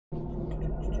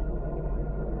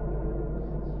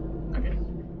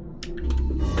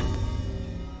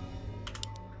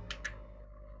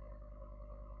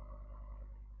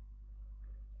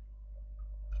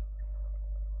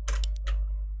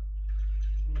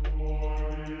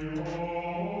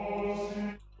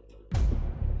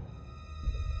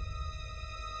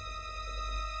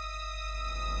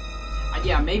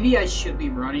maybe I should be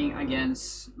running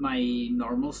against my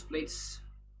normal splits.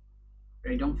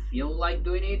 But I don't feel like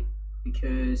doing it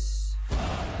because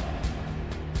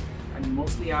I'm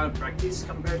mostly out of practice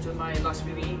compared to my last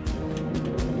PvE.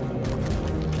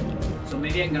 So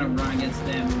maybe I'm gonna run against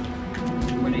them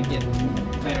when I get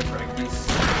better practice.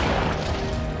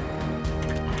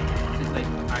 It's like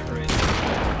accurate.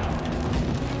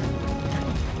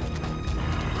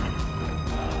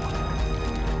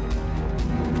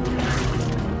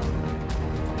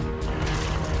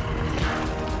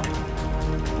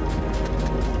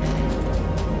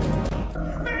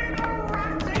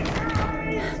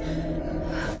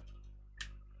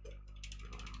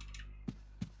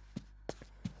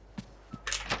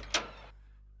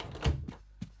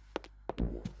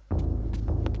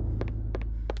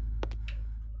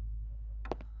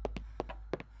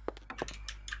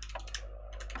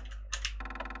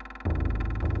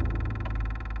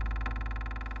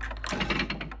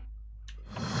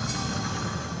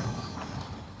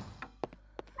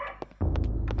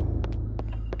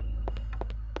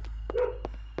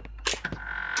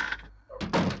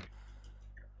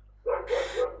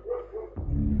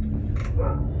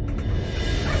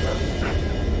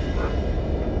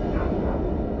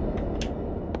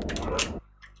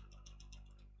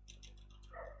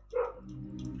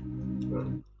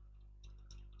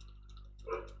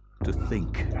 To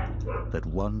think that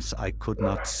once I could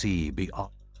not see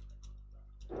beyond.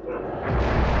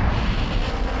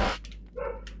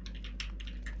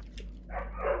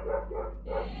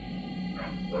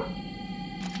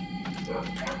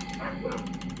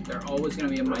 They're always gonna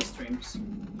be on my streams.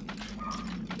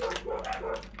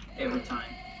 Every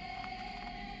time.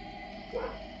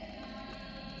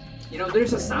 You know,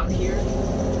 there's a sound here.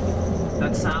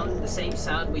 That sound, the same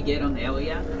sound we get on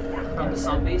Elia from the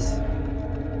zombies.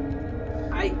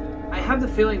 I have the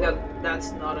feeling that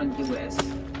that's not on US.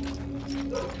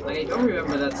 Like, I don't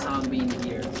remember that sound being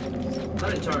here.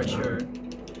 Not entirely sure.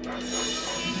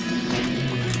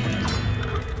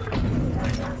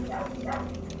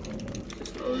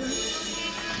 Just load it.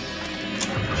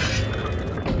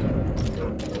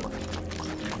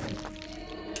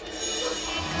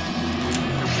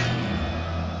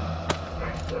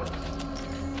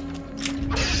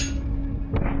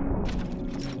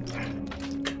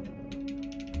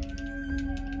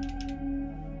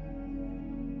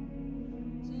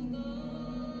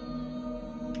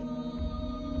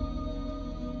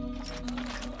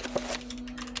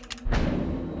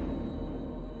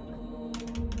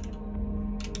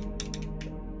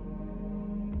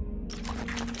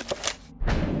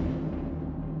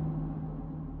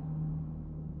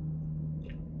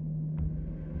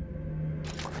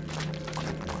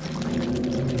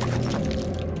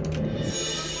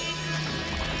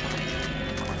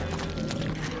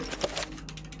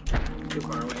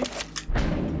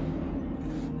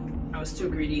 Too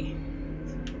greedy.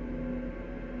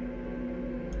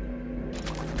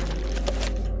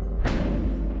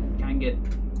 Can't get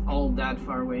all that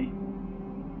far away.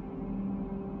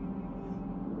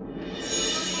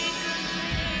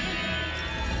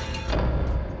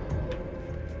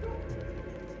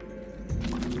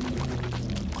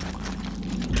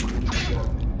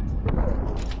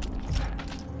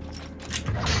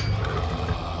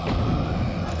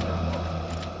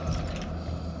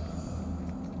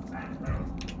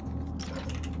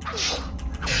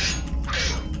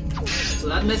 So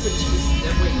that message is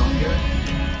definitely longer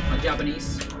on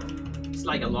Japanese. It's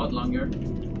like a lot longer.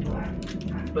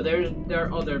 But there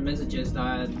are other messages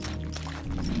that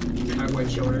are quite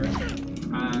shorter.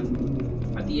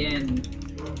 And at the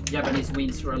end, Japanese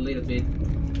wins for a little bit.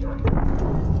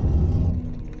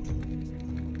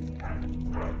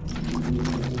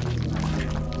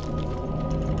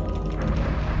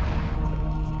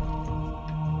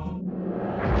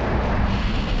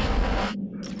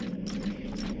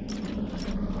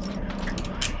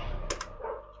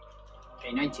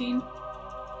 Okay, 19.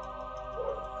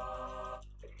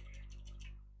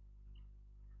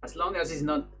 As long as it's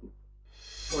not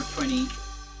 420,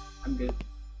 I'm good.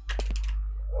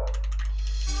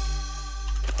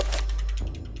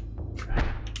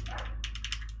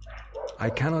 I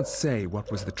cannot say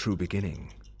what was the true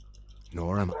beginning,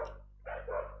 nor am I.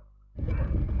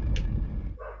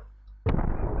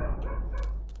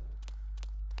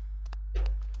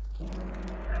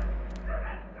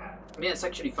 Yeah, it's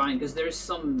actually fine because there's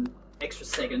some extra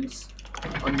seconds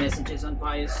on messages on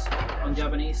Pius on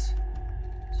Japanese.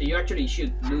 So you actually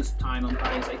should lose time on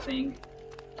Pius, I think,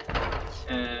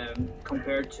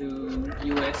 compared to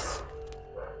US.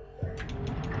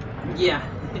 Yeah,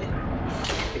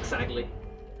 exactly.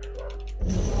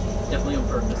 Definitely on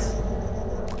purpose.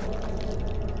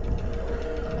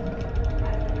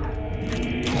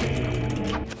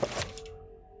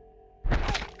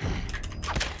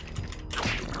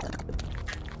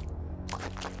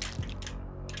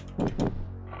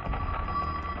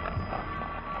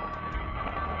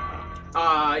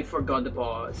 I forgot the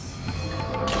pause.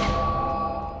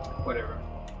 Whatever.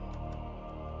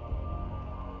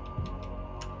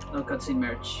 No cutscene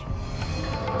merch.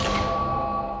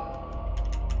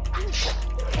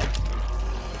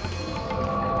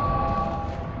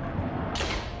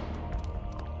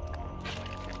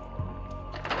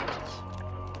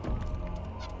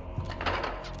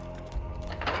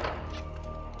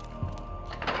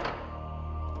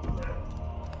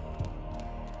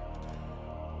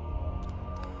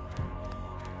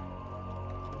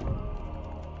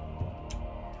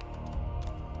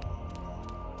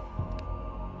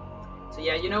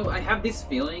 Yeah, you know, I have this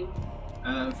feeling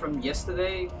from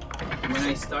yesterday when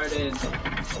I started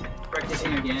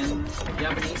practicing again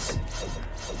Japanese.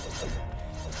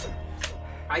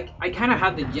 I kind of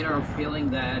had the general feeling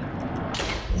that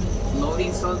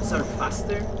loading zones are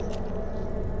faster.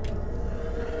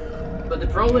 But the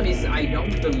problem is I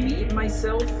don't believe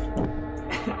myself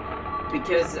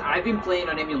because I've been playing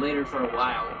on emulator for a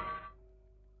while.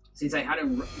 Since I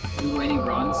hadn't do any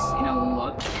runs in a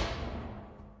lot.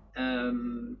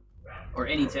 Or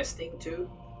any testing too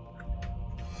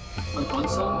on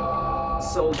console,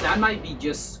 so that might be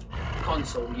just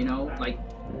console, you know, like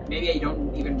maybe I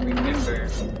don't even remember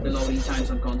the loading times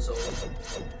on console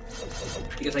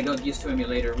because I got used to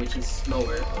emulator, which is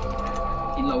slower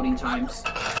in loading times.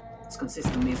 It's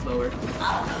consistently slower,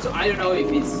 so I don't know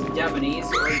if it's Japanese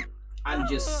or I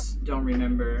just don't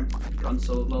remember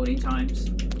console loading times.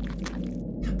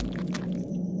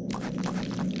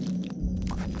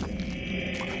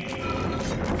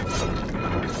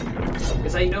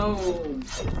 Because I know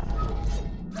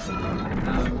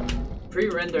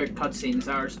pre-rendered cutscenes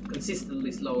are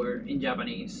consistently slower in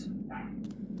Japanese,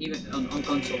 even on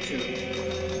console too.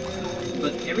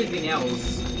 But everything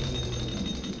else,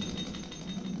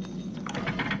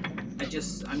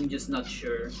 I'm just not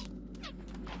sure.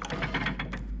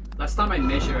 Last time I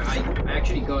measured, I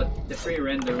actually got the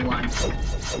pre-render one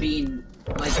being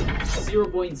like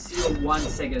 0.01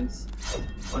 seconds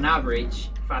on average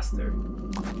faster.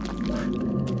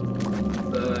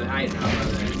 But I don't know,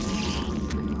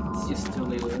 it's just too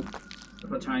little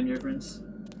of a time difference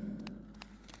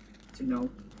to know.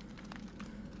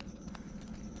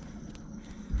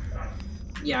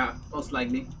 Yeah, most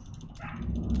likely.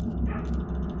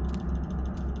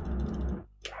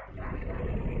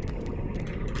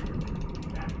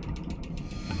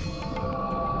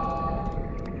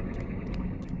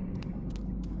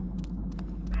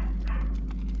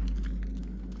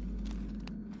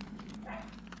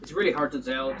 It's really hard to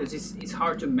tell because it's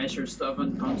hard to measure stuff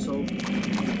on console.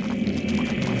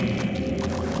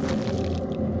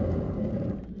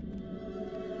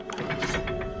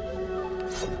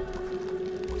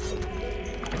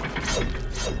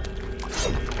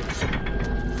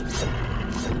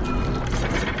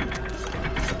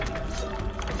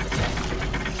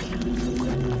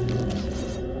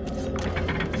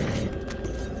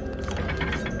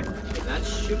 That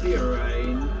should be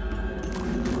alright.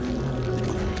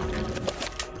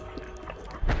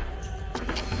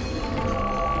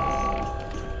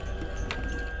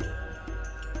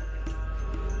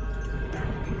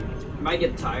 Might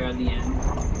get tired at the end.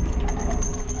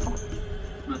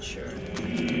 Not sure.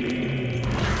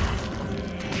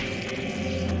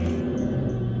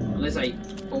 Unless I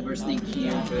oversneak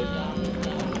here, but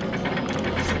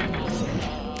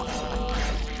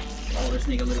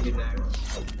oversneak a little bit there.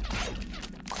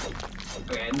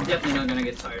 Okay, I'm definitely not gonna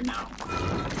get tired now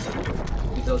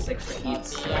with those extra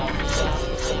hits.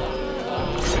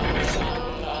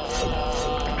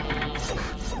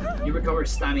 You recover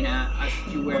stamina as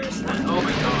you wear a stand. Oh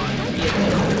my god.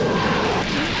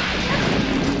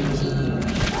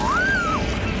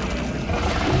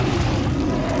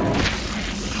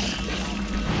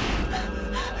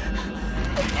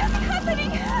 It's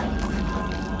happening!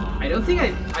 I don't think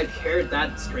I've heard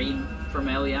that scream from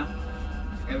Elia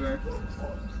ever.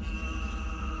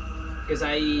 Because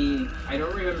I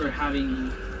don't remember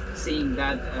seeing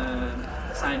that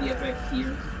sanity effect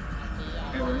here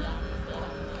ever.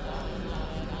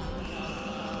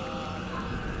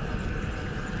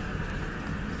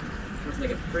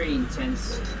 Like a pretty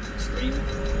intense stream.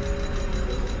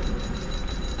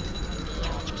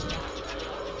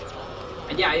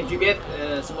 And yeah, if you get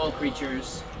small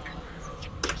creatures,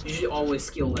 you should always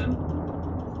kill them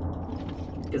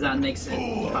because that makes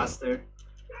it faster.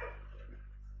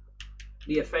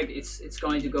 The effect it's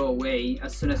going to go away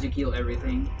as soon as you kill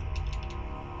everything.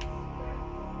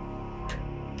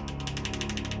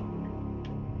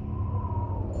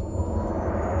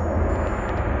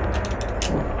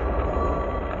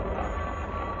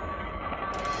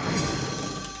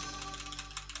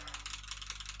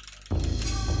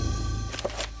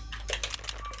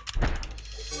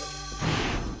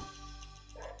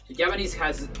 The Japanese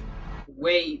has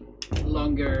way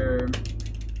longer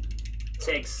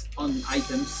text on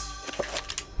items,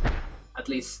 at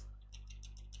least.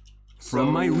 From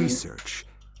So my research,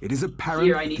 it is apparent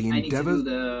here that I need the to endeavor...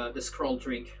 do the scroll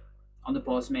trick on the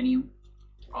pause menu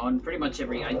on pretty much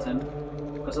every item,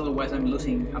 because otherwise I'm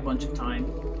losing a bunch of time.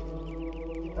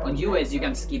 On US you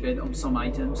can skip it on some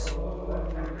items.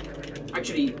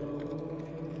 Actually,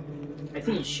 I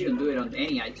think you shouldn't do it on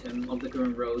any item of the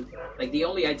current road. Like, the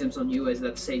only items on US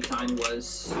that save time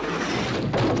was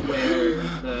where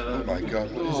the... Oh my god,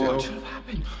 what is it?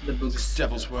 The books. This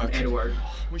devil's work. Edward.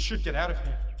 We should get out of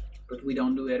here. But we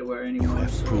don't do Edward You anymore.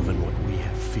 have proven what we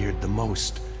have feared the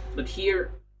most. But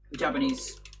here,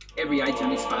 Japanese, every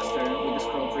item is faster with the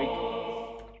scroll trick.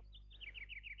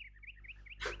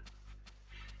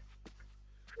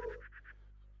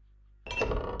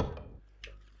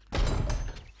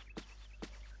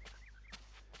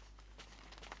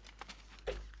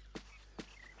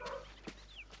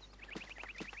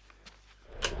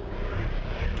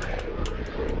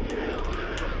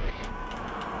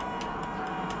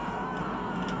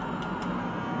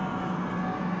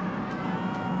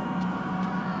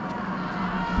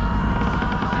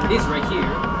 This right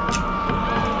here,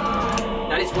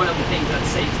 that is one of the things that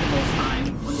saves the most time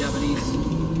on Japanese.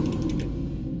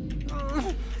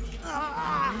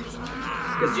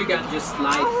 Because you can just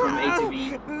slide from A to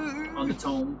B on the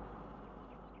tome.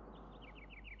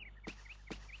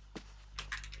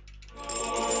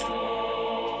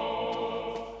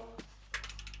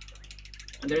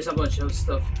 And there's a bunch of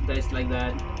stuff that is like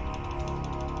that.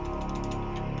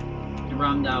 And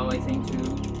Ramdao, I think,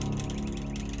 too.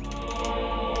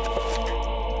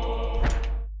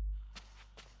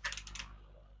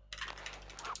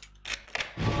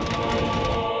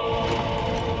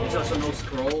 No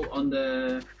scroll on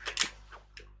the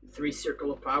 3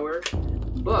 circle of power,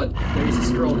 but there is a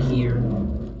scroll here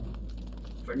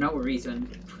for no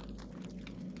reason.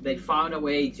 They found a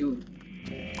way to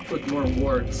put more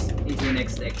words into the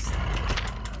next text.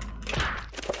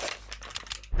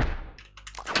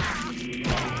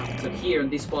 So here in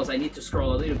this pause I need to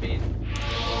scroll a little bit.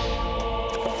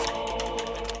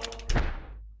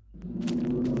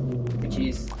 Which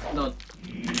is not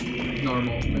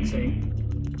normal, let's say.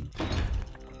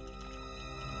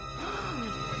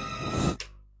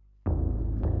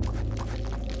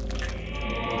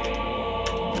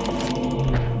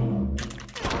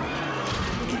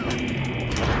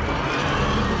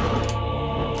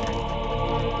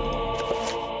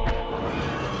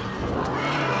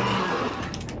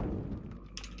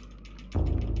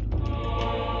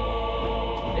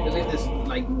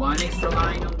 One extra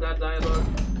line on that dialogue.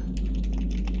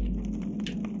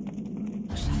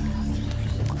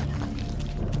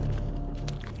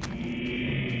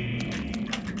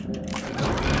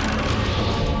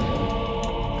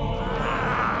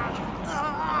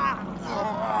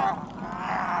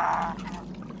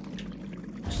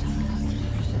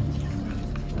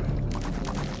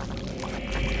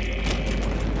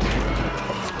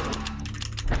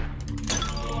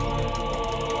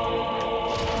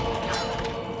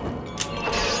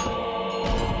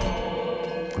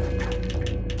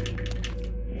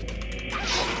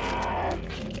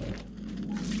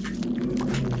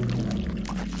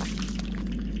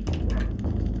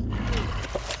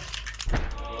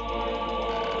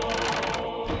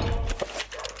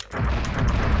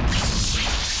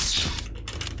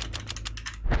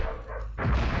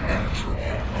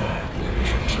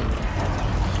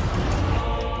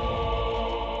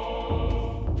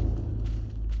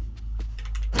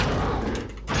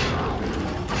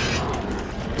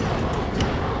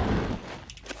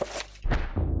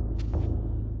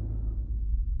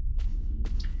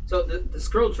 So the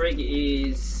scroll trick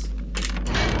is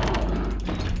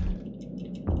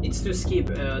it's to skip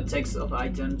text of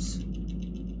items.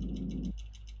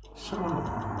 So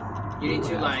you need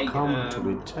to like to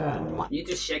return. you need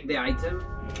to check the item,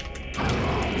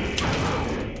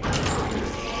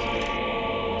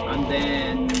 and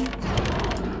then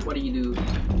what do?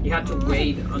 You have to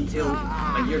wait until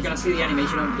like you're gonna see the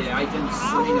animation of the item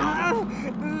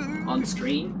zooming on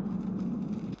screen.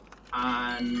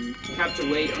 And you have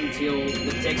to wait until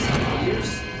the text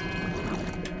appears.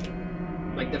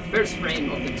 Like the first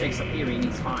frame of the text appearing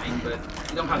is fine, but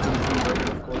you don't have to revert it,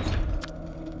 of course.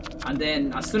 And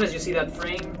then as soon as you see that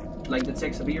frame, like the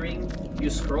text appearing, you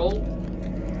scroll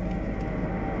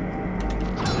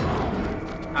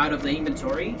out of the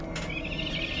inventory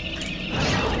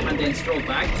and then scroll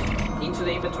back into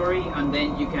the inventory, and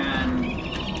then you can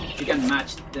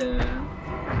match the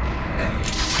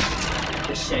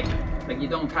check. Like you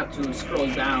don't have to scroll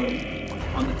down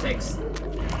on the text.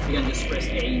 You can just press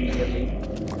A immediately.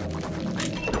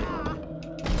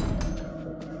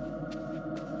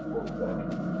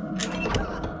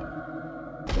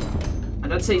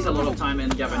 And that saves a lot of time in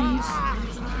Japanese.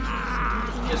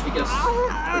 Just because,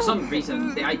 for some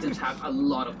reason, the items have a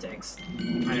lot of text.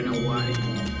 I don't know why.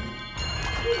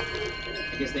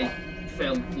 I guess they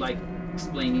felt like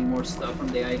explaining more stuff on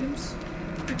the items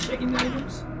and checking the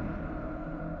items.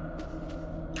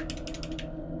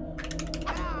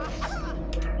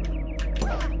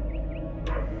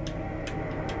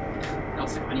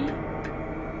 That's funny.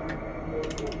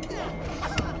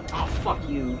 Oh, fuck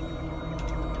you.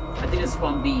 I didn't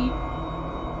spawn B.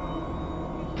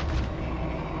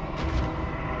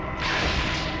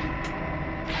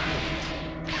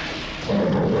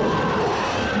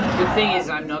 The thing is,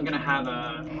 I'm not gonna have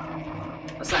a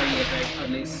side effect, at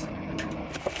least.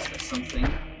 That's something.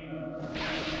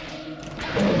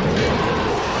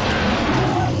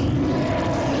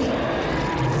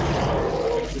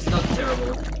 It's not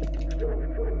terrible.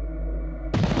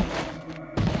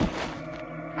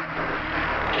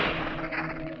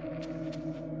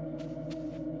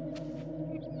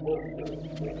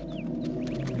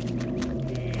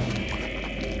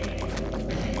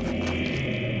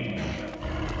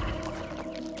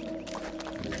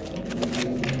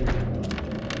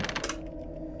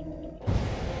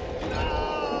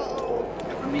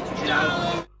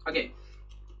 Okay,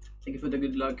 thank you for the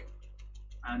good luck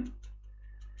and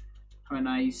have a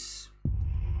nice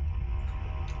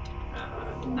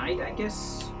night, I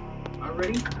guess,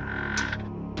 already.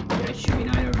 Yeah, it should be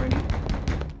night already.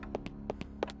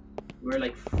 We're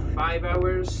like 5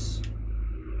 hours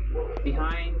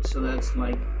behind, so that's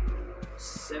like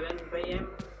 7 p.m.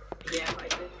 I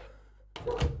think.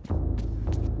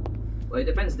 Well, it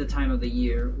depends the time of the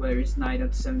year, whether it's night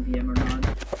at 7 p.m. or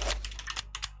not.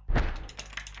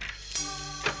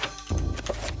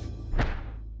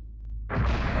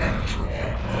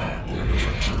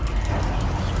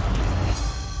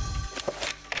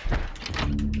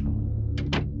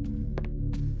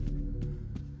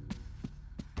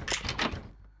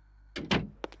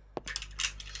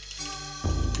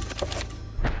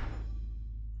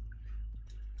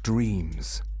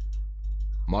 Dreams.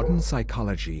 Modern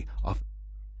psychology of...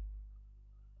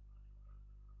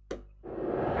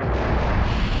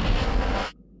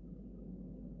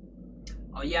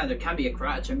 Oh yeah, there can be a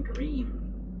crouch on green.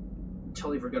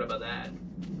 Totally forgot about that.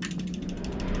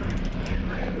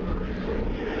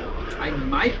 I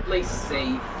might play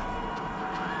safe if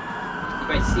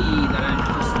I see that I'm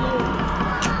too slow.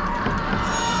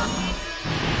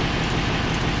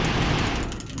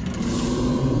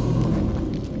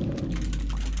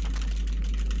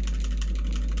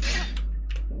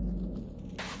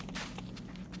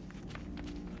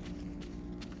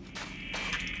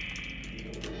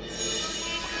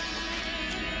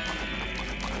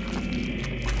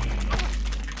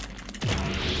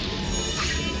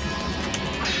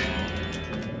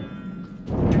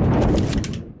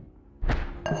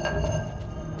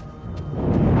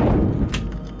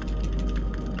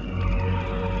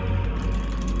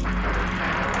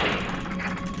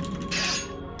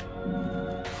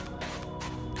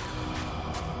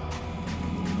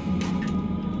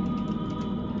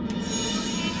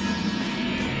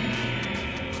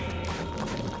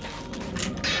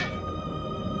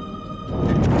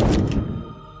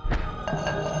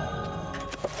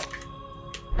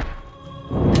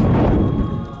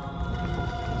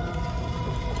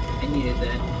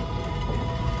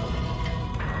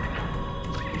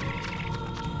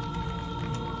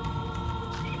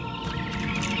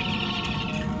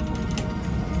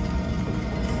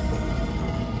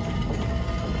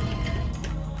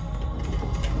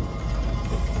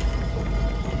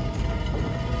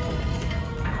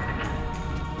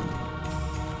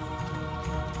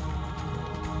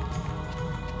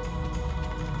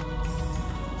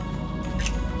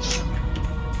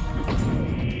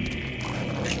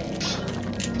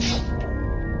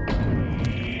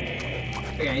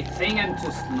 I think I'm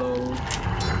too slow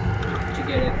to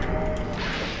get it.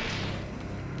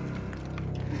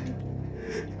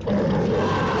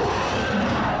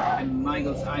 I might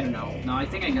go, I don't know. No, I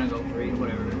think I'm gonna go for it,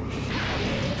 whatever.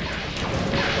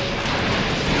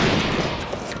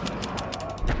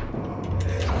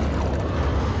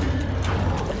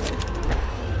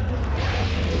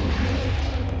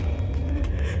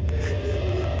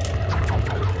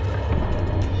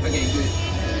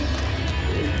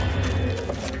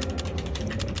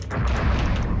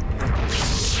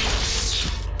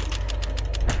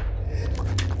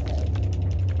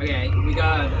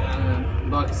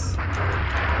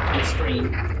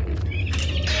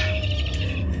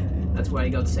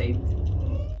 Saved.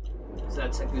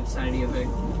 That's a good sanity effect.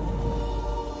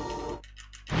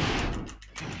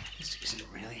 This isn't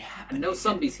really And happening. no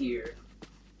zombies here.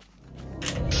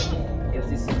 Because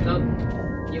this is not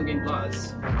New Game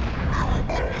Plus.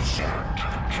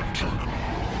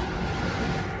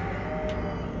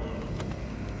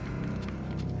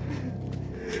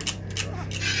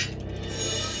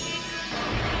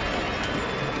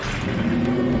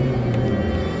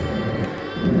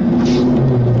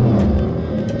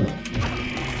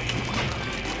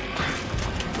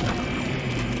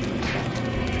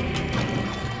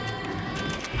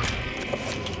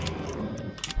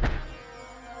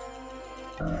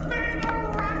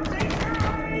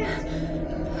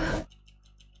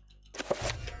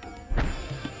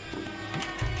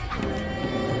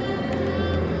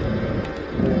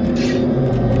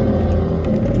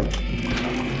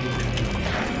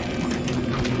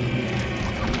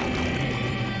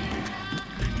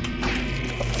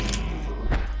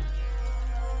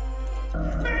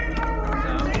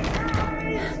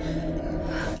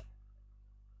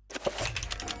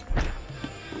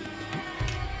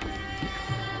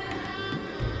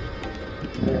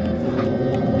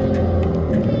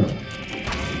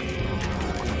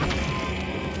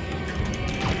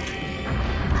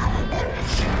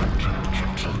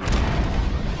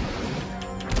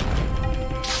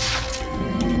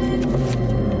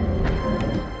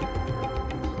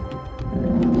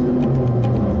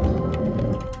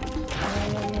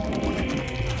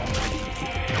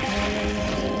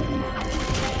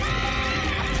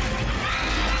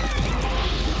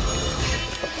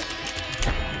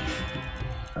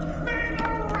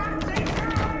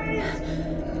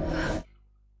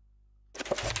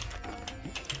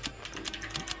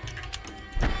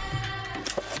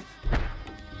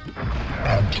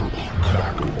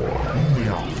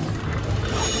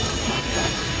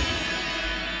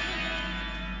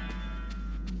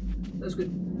 That's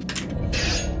good.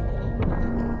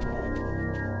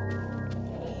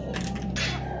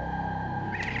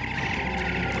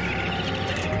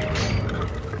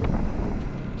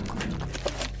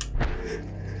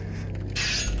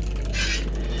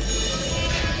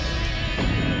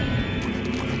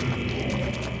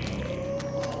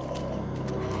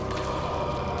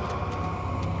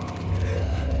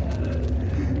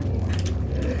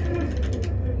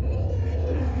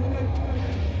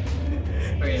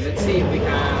 Okay, let's see if we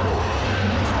can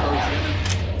explosion.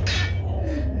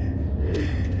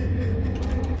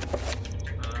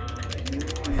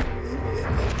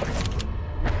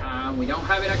 We don't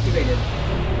have it activated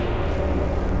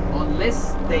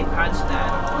unless they patch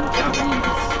that on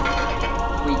Japanese,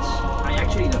 which I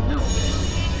actually don't know.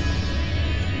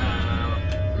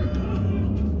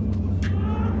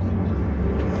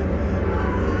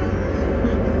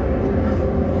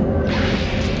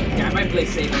 Yeah, I might play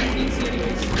safe on PC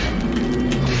anyways.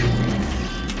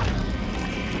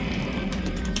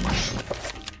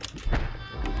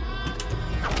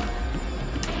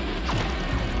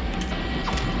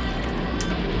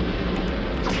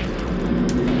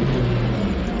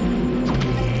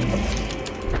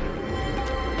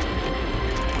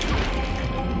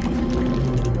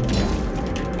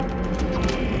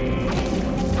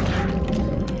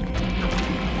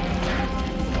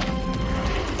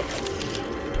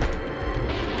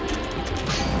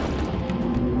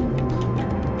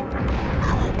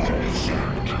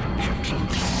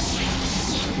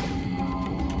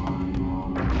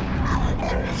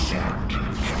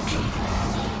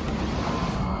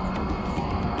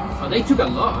 Oh, they took a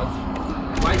lot.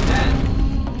 Why is that?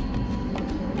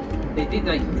 They did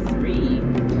like 3.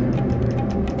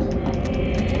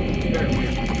 Very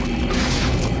weird.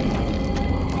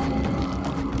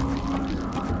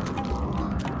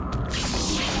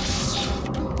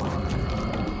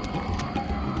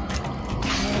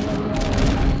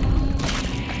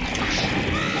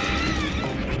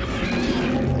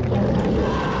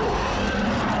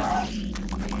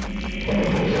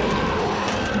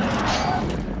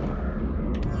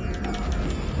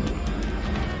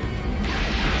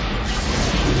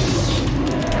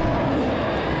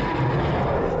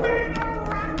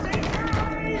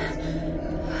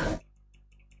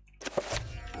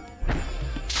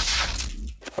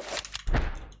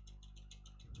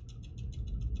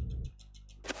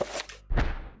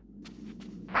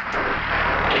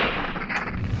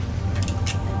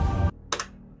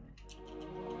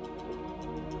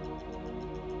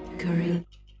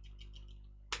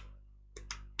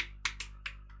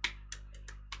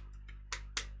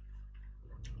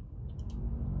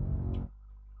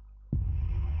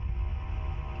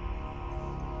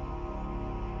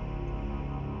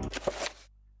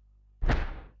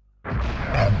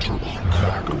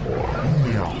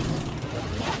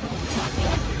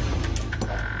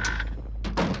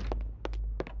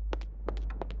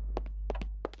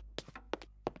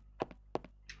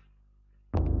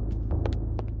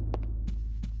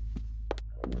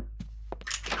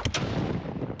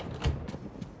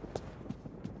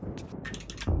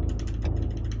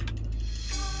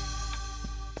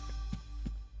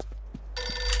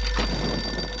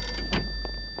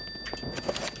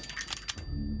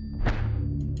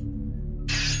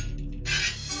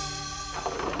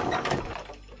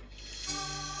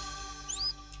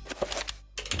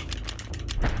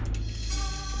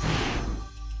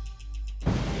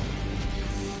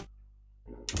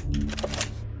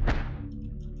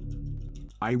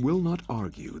 I will not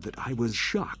argue that I was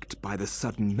shocked by the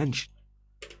sudden mention.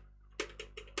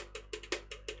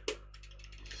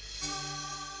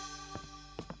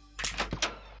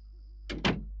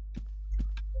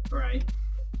 Right.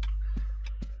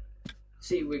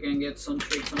 See if we can get some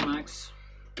tricks on Max.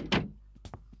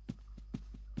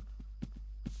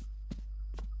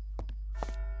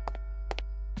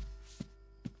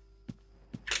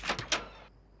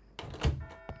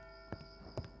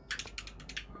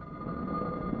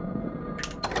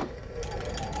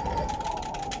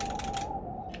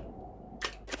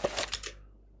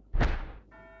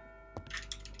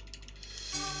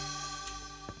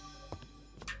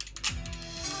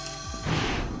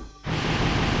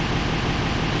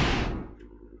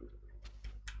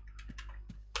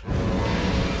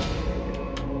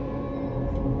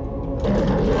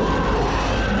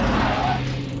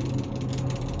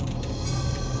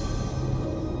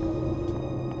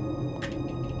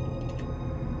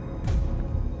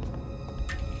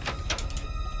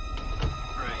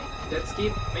 Let's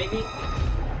keep, maybe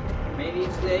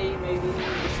today, maybe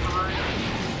this time.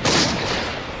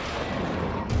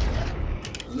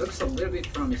 Looks a little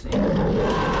bit promising. No,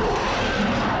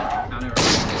 never mind.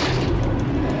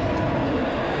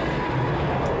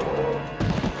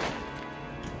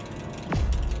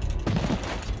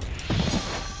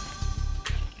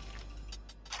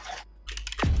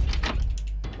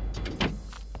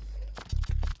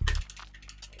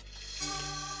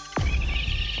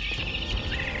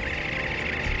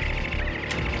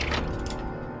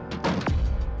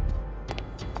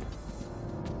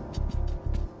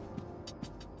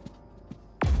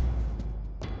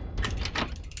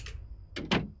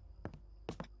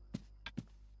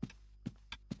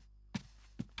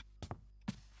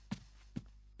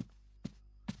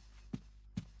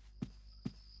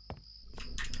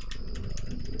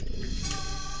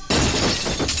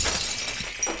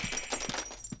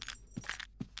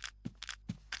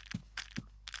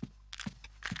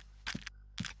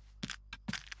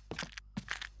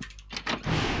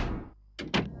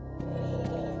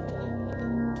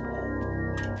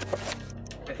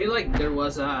 I feel like there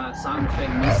was a sound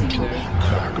effect missing there.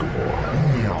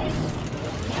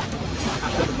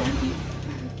 After the bone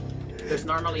teeth. There's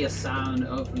normally a sound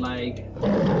of like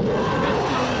red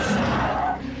clouds.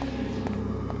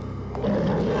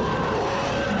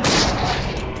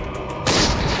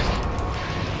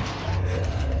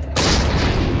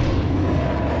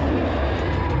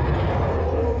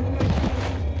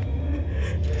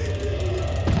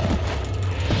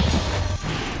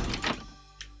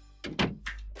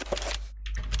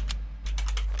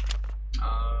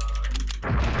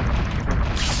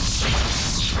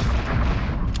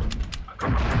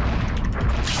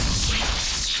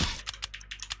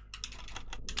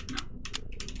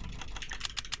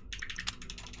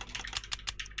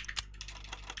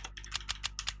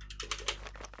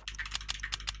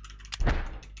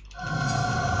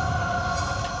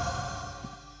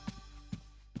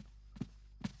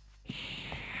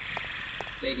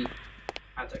 Lady,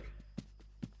 attack.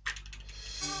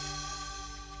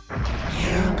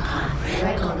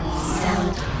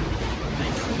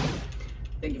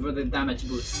 Thank you for the damage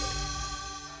boost.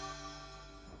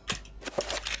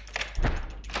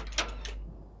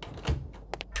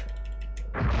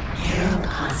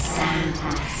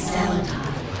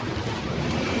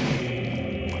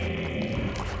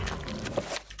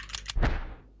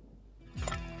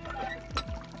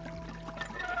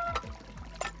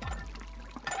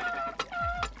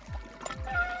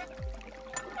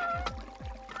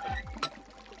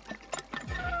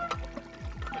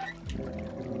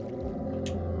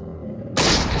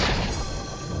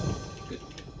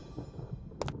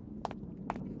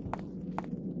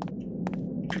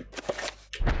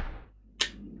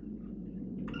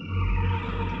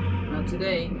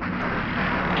 Today.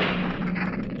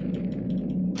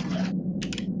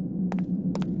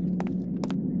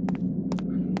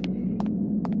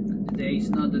 Today is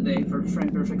not the day for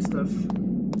frame perfect stuff.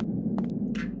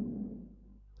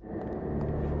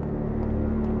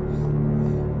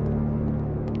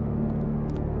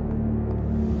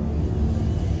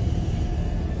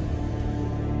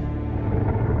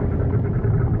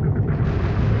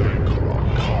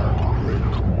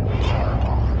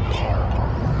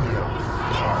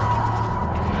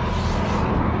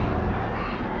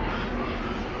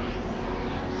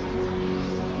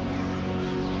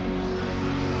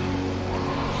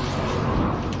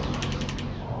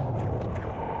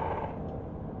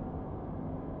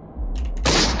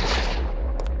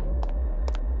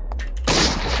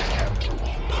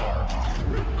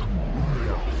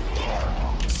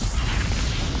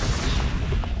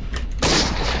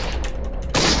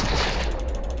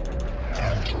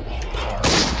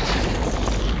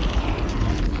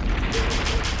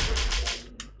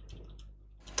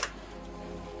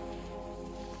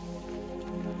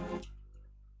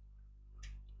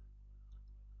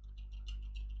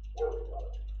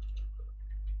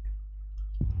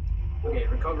 Okay,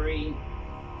 recovery.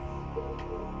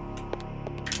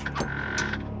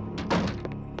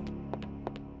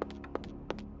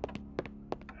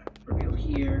 Reveal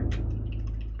here.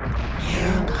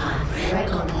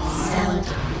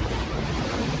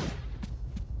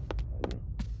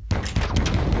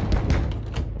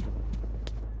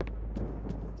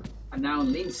 And now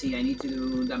on Lindsay, I need to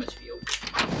do damage field.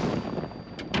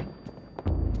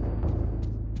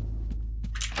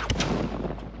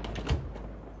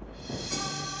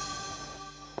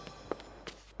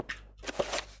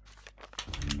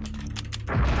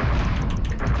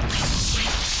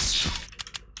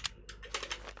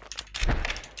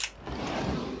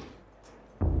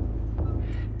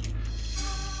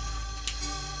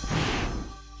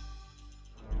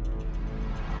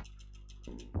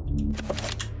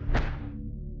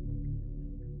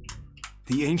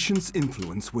 The Ancients'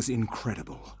 influence was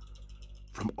incredible.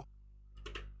 From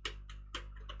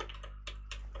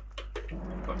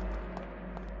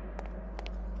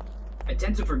I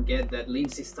tend to forget that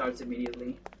Lindsay starts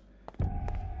immediately.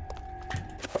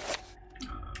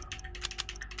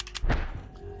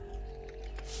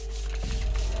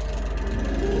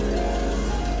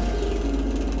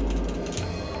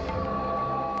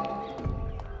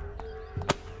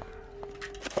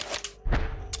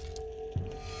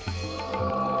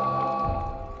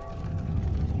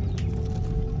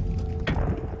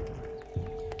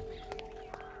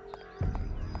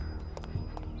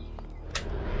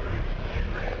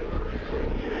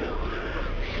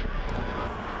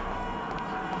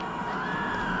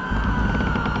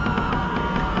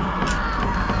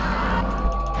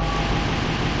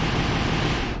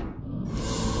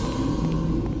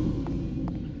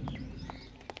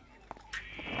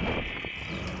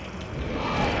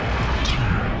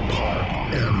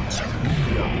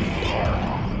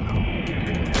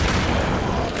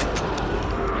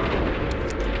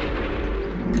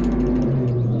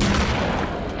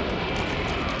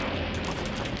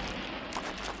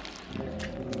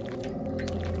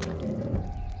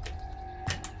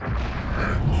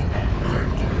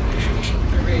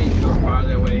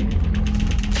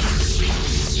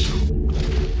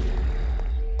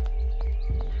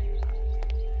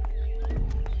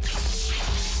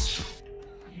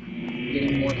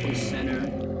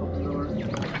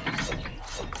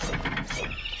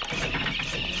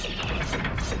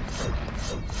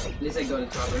 At least I got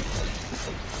it covered.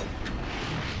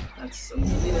 That's a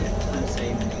little time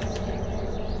save.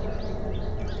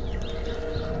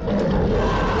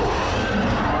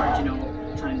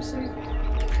 Marginal time save.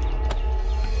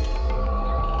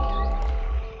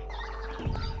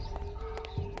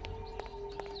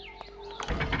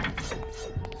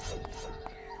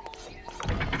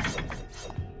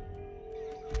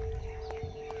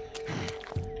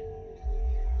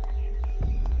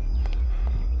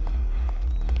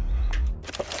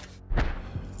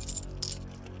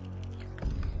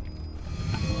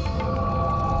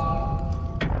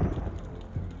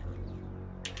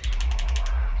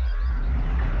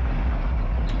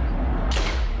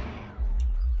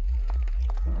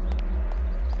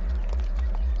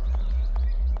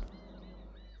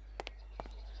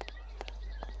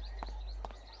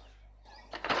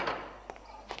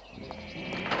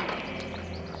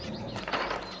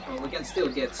 Still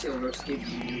get silver skip,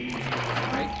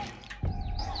 right?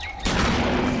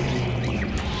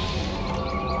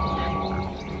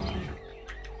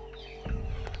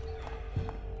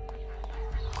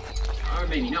 Or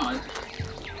maybe not.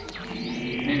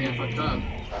 Maybe I fucked up.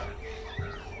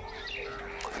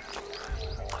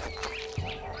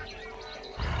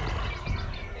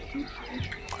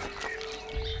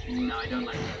 No, I don't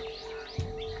like that.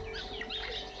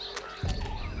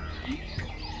 Okay.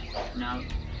 Now.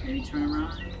 Maybe turn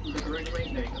around, go the right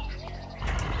way. There you go.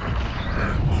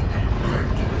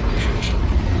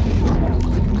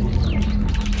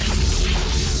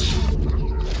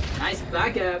 Nice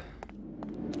backup.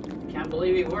 Can't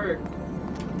believe it worked.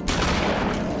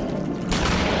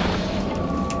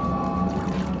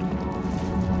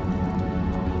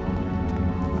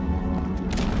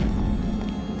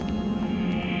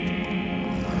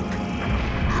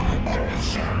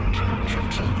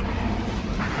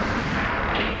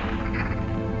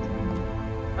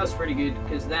 That's pretty good,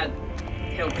 because that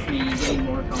helps me gain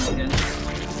more confidence.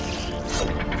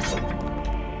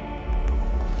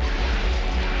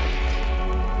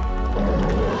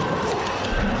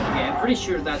 Okay, I'm pretty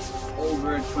sure that's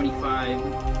over 25.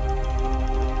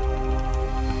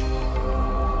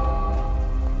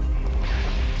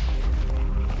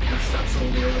 That's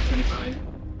only over 25.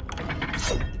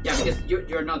 Yeah, because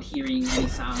you're not hearing any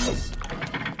sounds.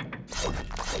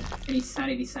 Any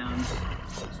sanity sounds.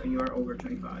 So you are over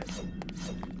 25.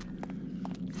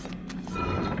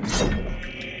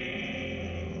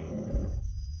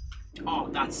 Oh,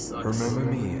 that sucks.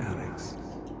 Remember me, Alex.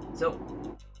 So,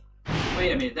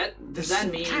 wait a minute. Does that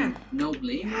mean no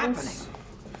bleeding rolls?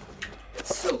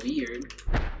 That's so weird.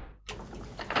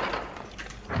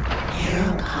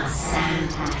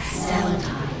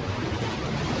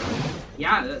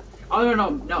 Yeah. Oh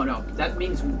no. That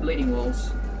means bleeding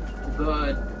walls.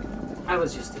 But I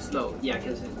was just too slow. Yeah,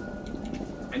 because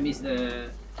I missed the.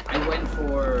 I went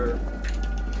for.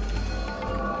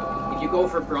 If you go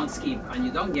for bronze skip and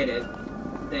you don't get it,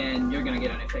 then you're gonna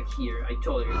get an effect here. I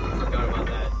totally forgot about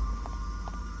that.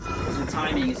 Because the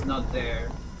timing is not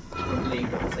there for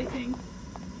bleeding walls, I think.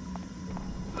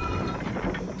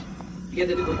 You get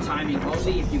the good timing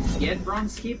only if you get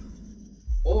bronze skip,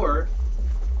 or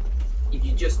if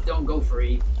you just don't go for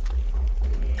it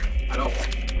at all.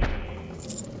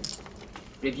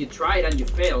 But if you try it and you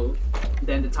fail,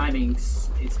 then the timing is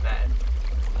bad.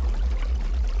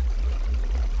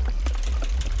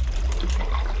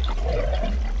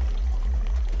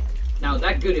 Now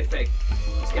that good effect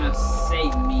is gonna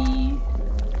save me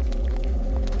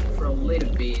for a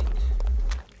little bit.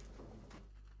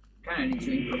 Kinda need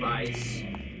to improvise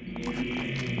here.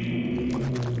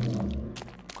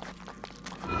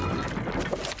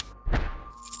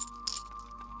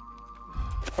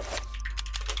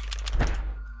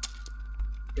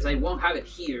 Because I won't have it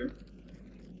here.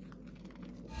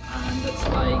 And that's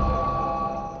like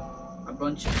a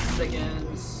bunch of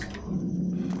seconds.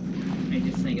 I need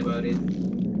to think about it.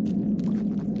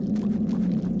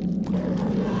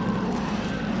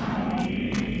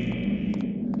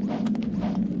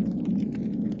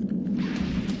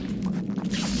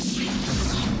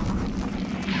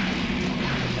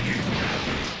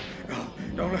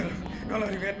 Don't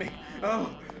let him get me. Oh,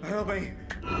 help me.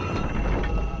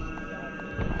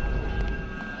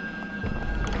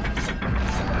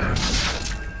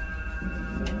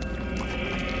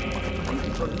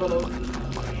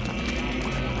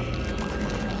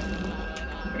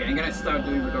 Okay, I'm gonna start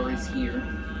doing recoveries here.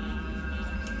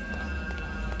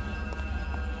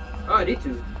 Oh, I did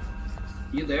too.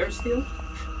 You there still?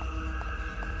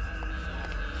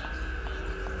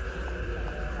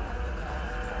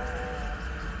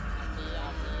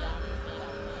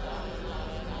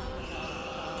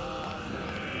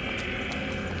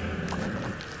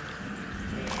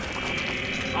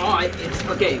 It's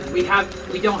okay. We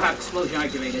don't have explosion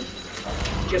activated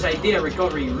because I did a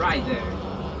recovery right there.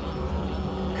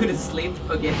 Couldn't sleep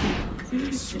again.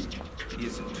 This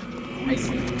isn't. I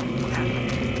see.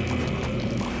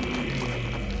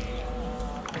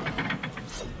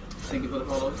 Thank you for the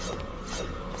follow.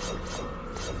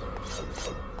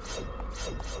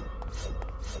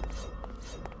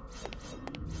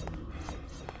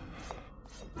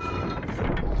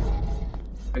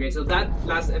 Okay, so that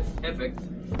last effect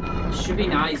should be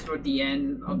nice for the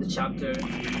end of the chapter,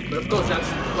 but of course that's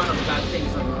one of the bad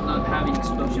things of not having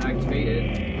explosion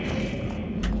activated.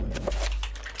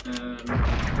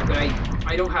 But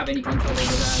I don't have any control over that,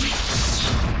 sadly.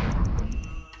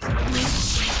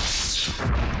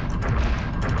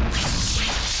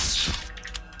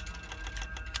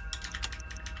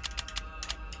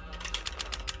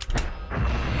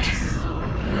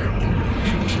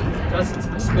 Because it's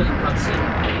a spilling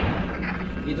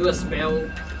cutscene. If you do a spell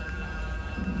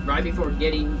right before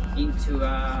getting into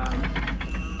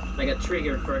like a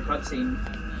trigger for a cutscene,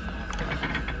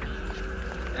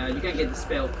 you can get the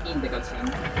spell in the cutscene,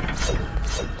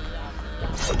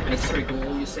 and it's pretty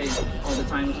cool. You save all the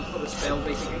time for the spell,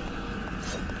 basically.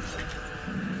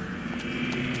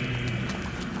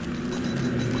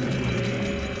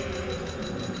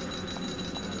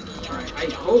 Alright, I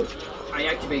hope I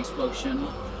activate explosion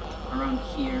around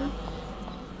here.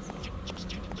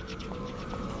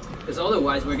 Because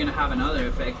otherwise we're gonna have another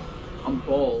effect on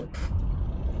ball,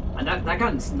 and that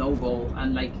can snowball,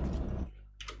 and like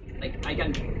I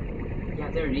can,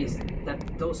 yeah, there it is.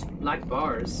 Those black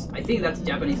bars. I think that's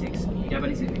Japanese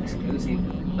exclusive.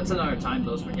 That's another time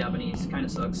those for Japanese. Kind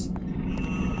of sucks.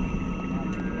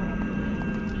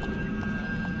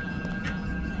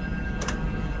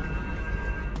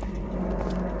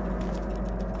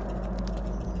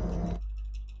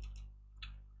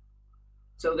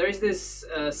 So there's this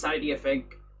side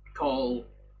effect called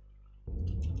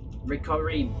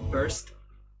recovery burst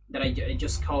that I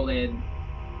just call it.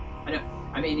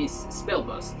 I mean it's spell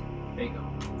bust. There you go.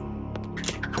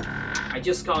 I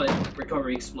just call it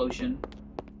recovery explosion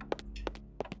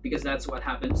because that's what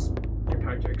happens. Your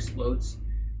character explodes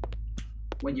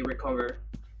when you recover.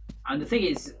 And the thing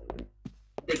is,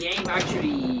 the game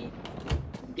actually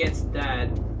gets that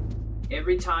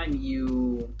every time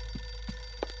you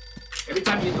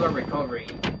do a recovery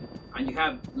and you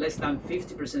have less than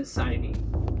 50% sanity,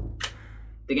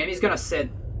 the game is gonna set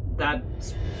that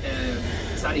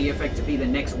sanity effect to be the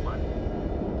next one,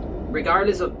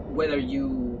 regardless of whether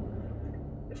you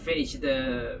finish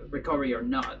the recovery or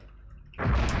not.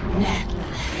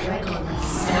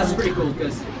 That's pretty cool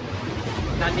because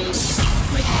that means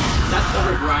like that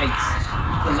overrides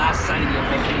the last sanity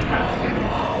effect that you have.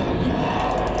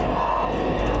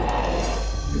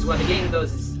 Because what the game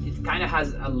does is it kind of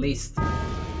has a list,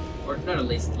 or not a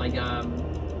list, like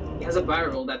it has a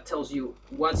variable that tells you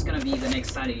what's gonna be the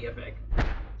next sanity effect,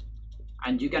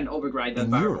 and you can override that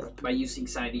variable Europe, by using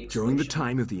sanity explosion. during the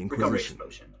time of the Recovery Inquisition.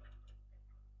 explosion.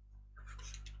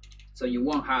 So you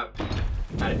won't have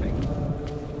that effect.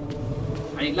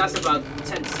 And it lasts about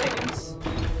 10 seconds.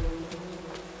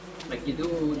 Like you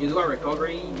do a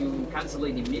recovery, you cancel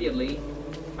it immediately,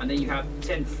 and then you have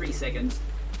 10 free seconds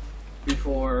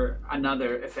before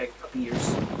another effect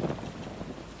appears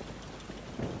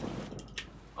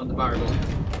on the variable.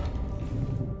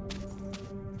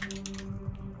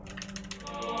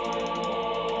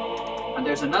 And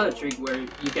there's another trick where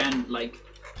you can like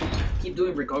keep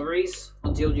doing recoveries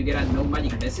until you get a no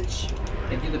magic message.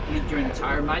 Like you defeat your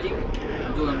entire magic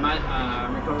and do a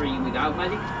recovery without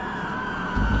magic.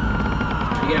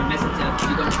 You get a message that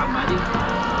you don't have magic.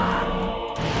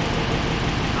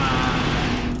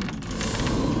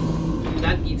 And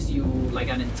that gives you like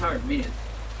an entire minute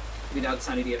without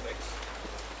sanity effects.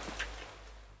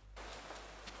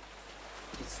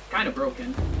 It's kind of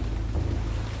broken.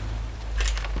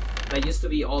 That used to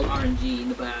be all RNG in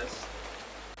the past.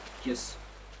 Just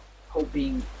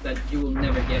hoping that you will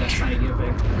never get a sanity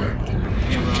effect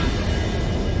in a run.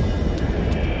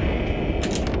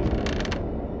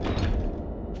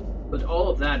 But all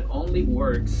of that only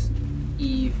works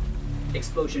if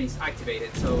explosion is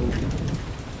activated. So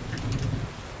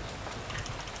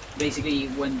basically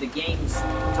when the game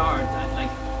starts, like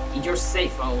in your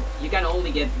save file, you can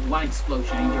only get one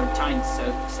explosion in your giant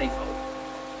save file.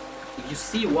 If you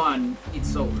see one,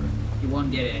 it's over. You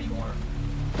won't get it anymore.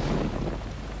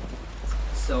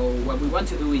 So what we want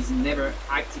to do is never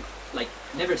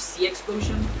never see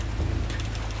explosion,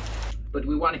 but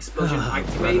we want explosion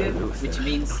activated, which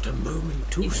means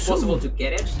it's possible to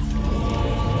get it.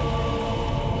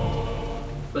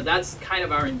 But that's kind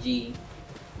of RNG.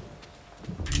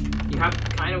 You have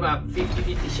kind of a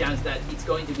 50-50 chance that it's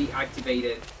going to be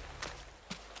activated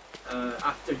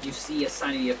after you see a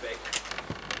sanity effect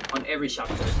on every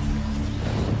chapter.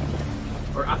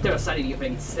 Or after a sanity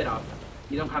effect is set up.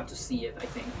 You don't have to see it, I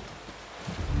think.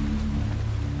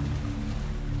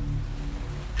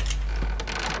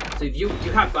 So if you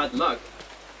have bad luck,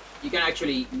 you can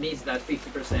actually miss that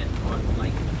 50% on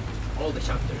like all the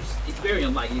chapters. It's very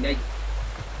unlikely. Like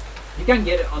you can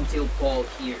get it until Paul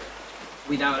here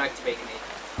without activating it.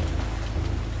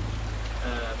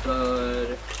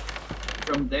 But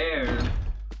from there,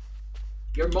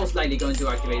 you're most likely going to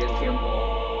activate it here,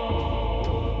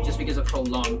 Paul, just because of how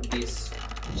long this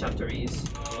chapter is.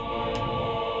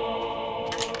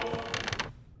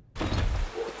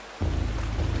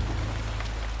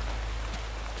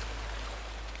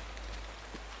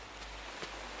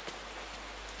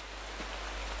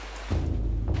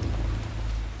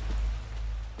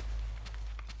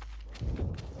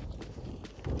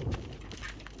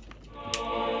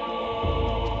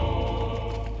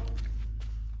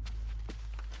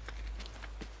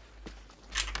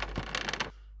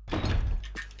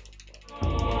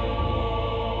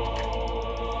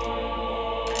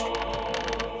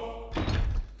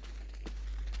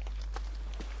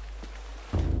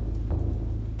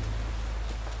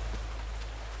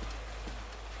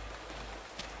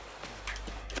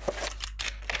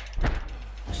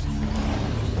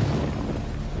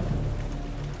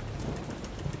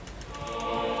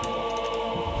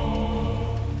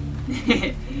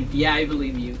 Yeah, I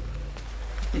believe you.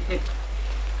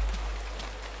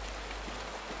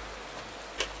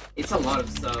 It's a lot of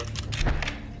stuff.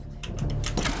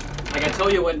 Like I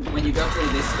told you when you go to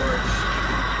the Discord,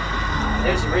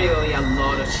 there's really a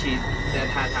lot of shit that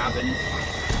had happened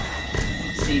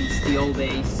since the old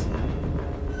days.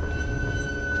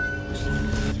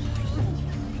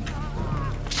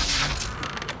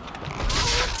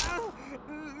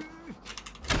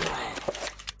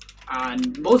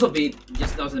 And most of it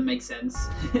just doesn't make sense.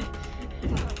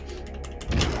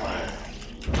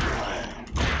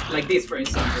 Like this, for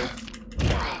example.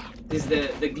 This is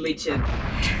the glitched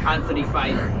Anthony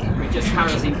fight. We're just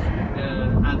harassing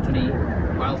Anthony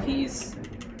while he's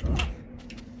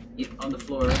on the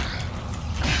floor.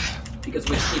 because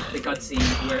we skipped the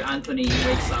cutscene where Anthony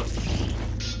wakes up.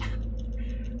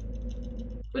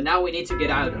 But now we need to get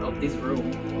out of this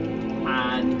room,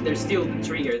 and there's still the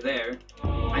trigger there.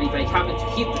 And if I happen to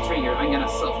hit the trigger, I'm gonna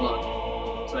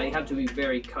soft-lock. So I have to be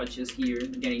very cautious here,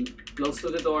 getting close to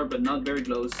the door, but not very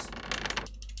close,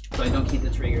 so I don't hit the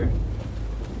trigger.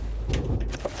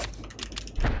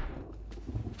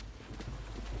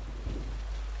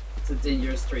 It's a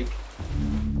dangerous trick.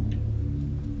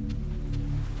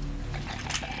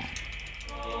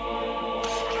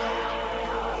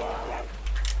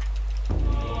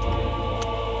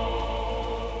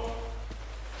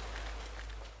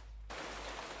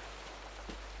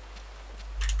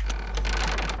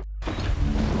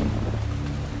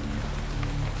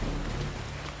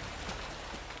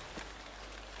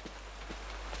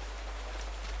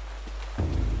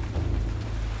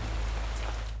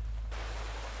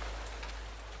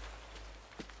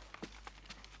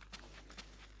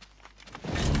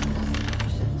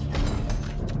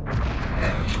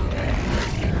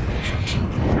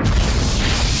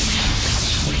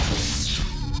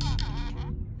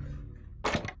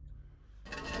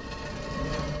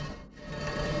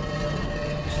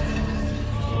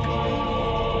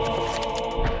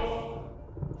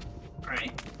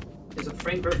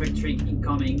 Perfect trick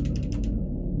incoming.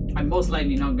 I'm most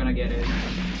likely not gonna get it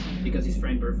because he's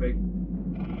frame perfect.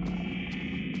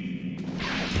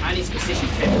 And his position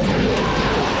kept.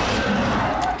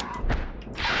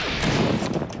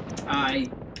 Are you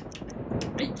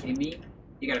kidding me?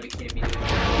 You gotta be kidding me. Okay.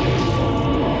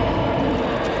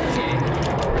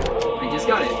 I just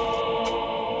got it.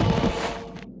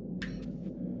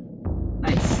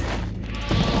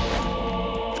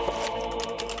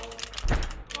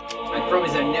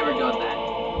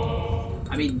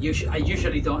 I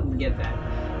usually don't get that.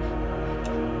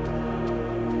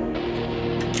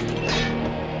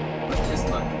 But just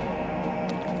luck.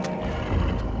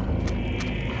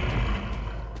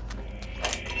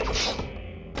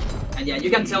 And yeah, you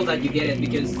can tell that you get it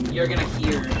because you're gonna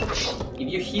hear, if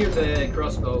you hear the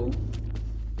crossbow,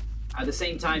 at the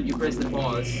same time you press the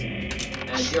pause,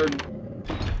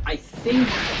 I think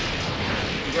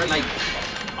you're like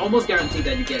almost guaranteed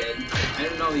that you get it. I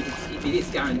don't know if it is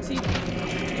guaranteed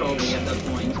totally at that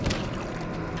point.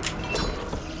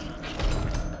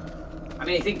 I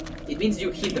mean, I think it means you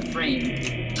hit the frame.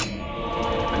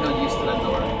 I'm not used to that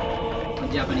door on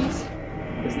Japanese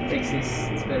because in Texas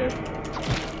it's better.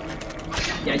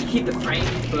 Yeah, you hit the frame,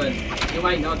 but you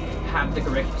might not have the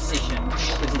correct position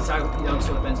because it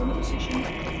also depends on the position.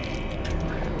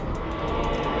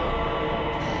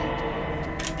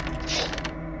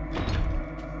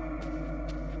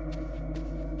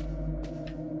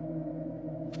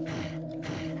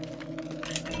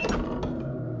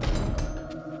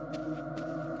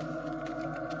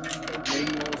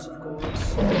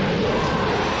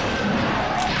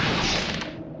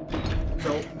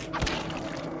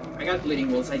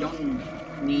 Bleeding walls. I don't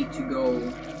need to go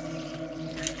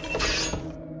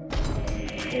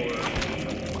for...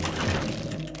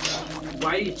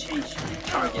 Why do you change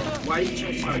target? Why do you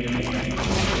change target next time?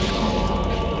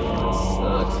 That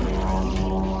sucks.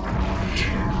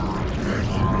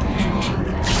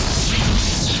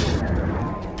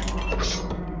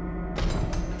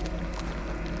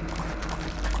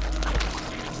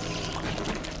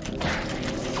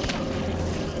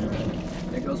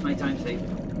 There goes my time save.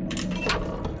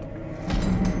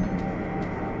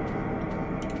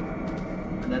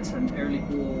 That's an early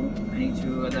pool. I need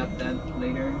to adapt that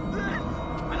later.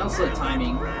 And also the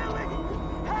timing.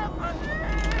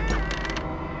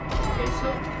 Okay,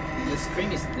 so the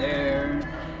screen is there.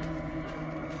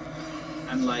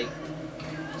 I'm like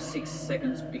 6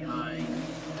 seconds behind,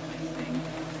 I think.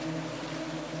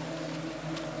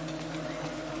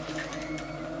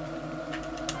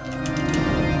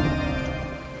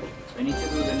 So I need to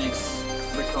do the next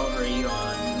recovery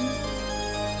on...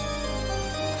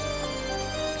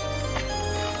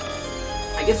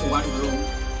 I guess one room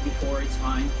before it's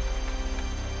fine.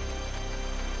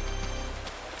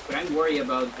 But I'm worried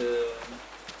about the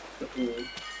pool.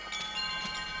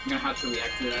 I'm gonna have to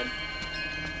react to that.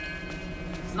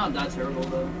 It's not that terrible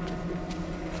though.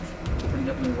 I can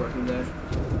definitely work with that.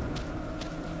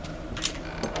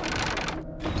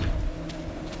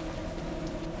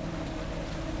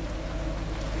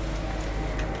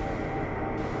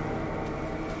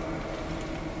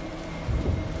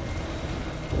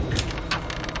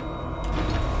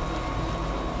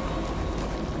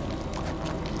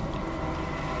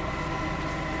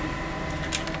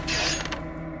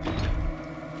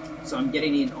 So I'm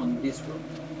getting in on this room.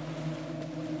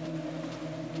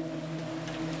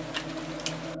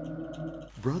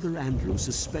 Brother Andrew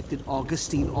suspected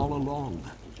Augustine all along.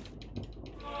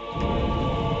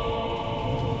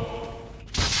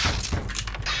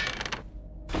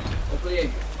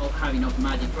 Hopefully I'll have enough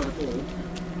magic for the ball.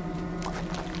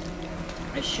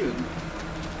 I should.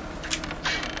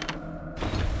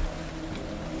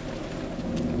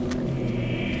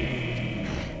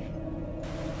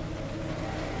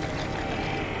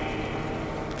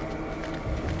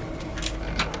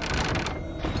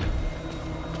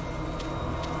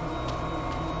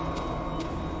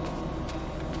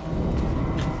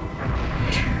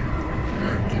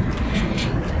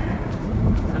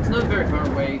 Not very far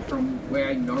away from where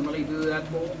I normally do that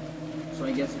ball, so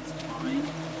I guess it's fine.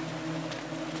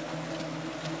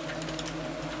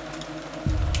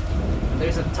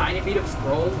 There's a tiny bit of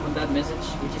scroll on that message,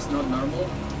 which is not normal.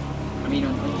 I mean,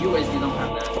 on US you don't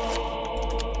have that.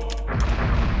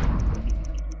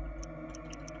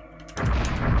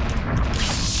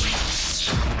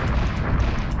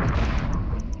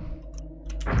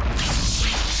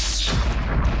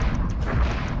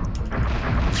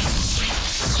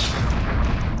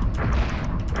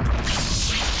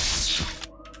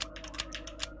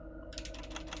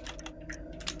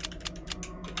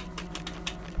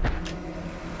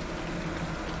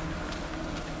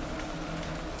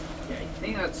 I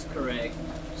think that's correct.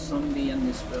 Zombie and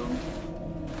this spell.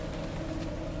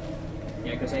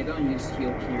 Yeah, because I don't use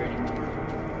heal here anymore.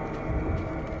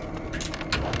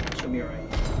 Should be alright.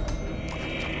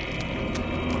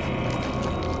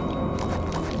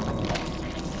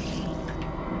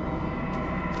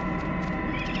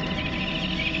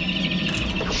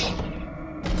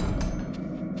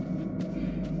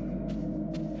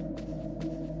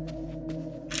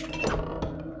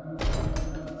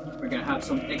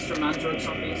 Some extra mantra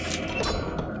zombies.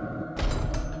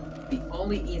 The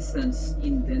only instance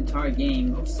in the entire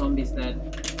game of zombies that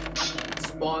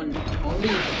spawn only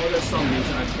other zombies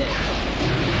are dead.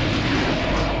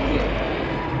 Here.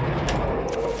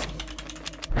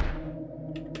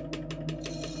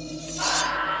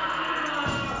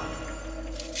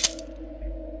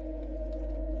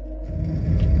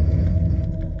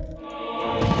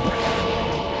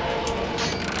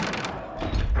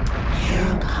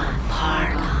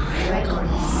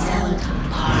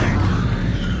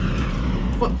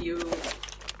 Fuck you.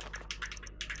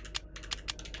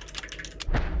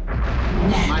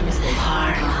 My mistake. I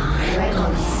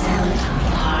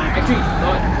actually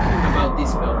thought about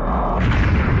this spell,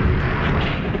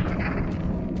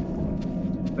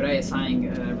 but I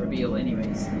assigned reveal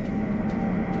anyways.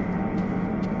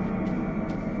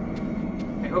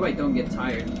 I hope I don't get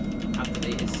tired after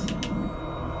this.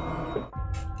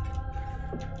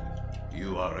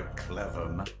 You are a clever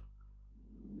man.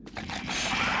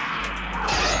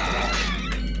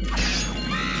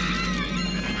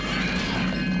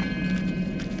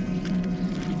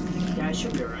 I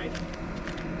should be right.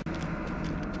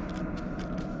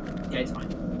 Yeah, it's fine.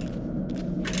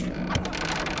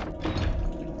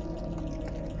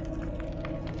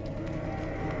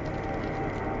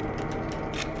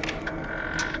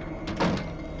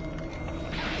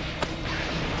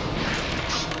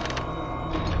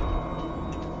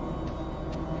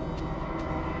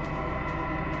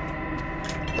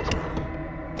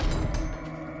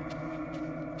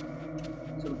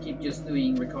 So we keep just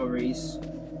doing recoveries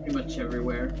pretty much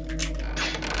everywhere.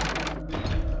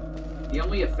 The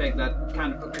only effect that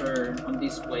can occur on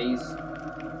these plays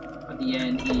at the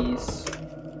end is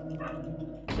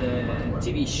the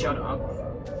TV shut off,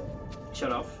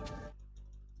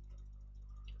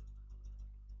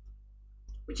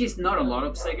 which is not a lot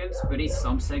of seconds, but it's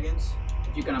some seconds.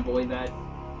 If you can avoid that,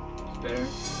 it's better.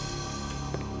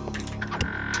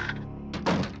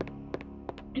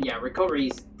 And yeah, recovery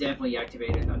is definitely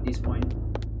activated at this point.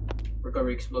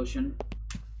 Recovery explosion.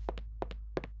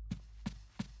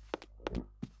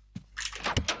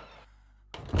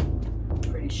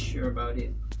 Pretty sure about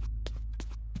it.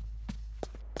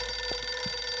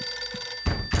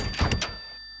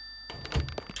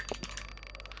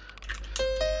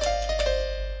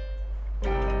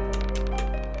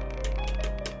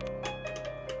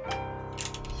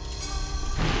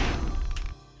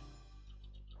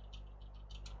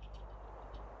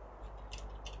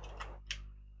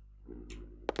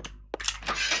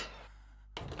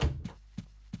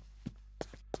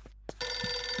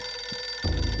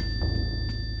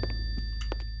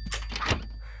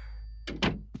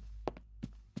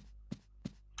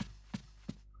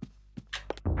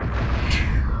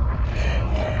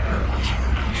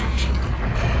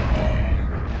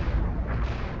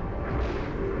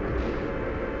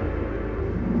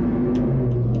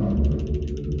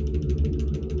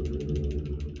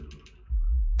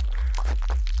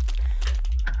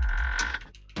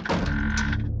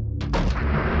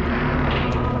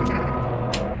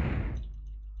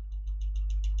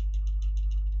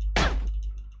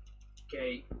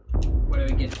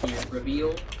 do I get here?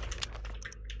 Reveal.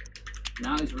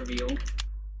 Now it's reveal.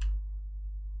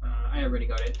 I already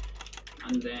got it.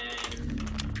 And then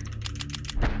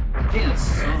I think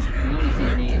that's the only thing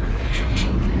I need.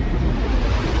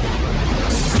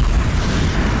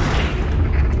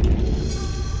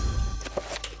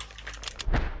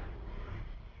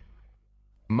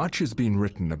 Much has been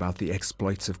written about the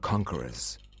exploits of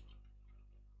conquerors.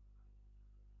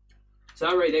 So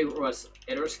already there was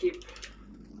error skip.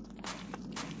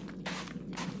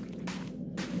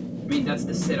 I mean, that's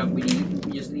the setup we need.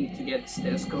 We just need to get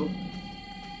stethoscope.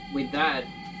 With that,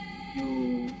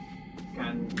 you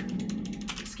can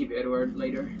skip Edward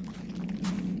later.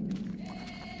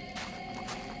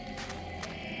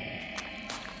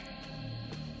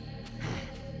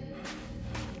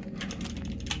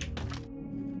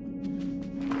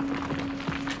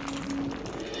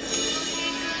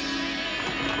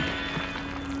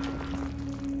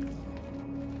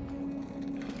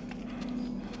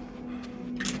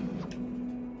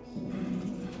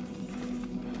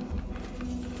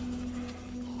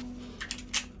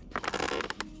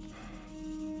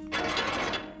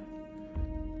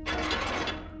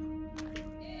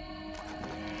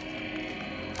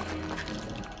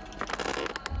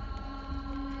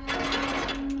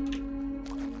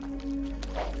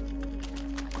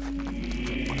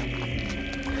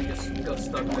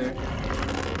 Stuck there.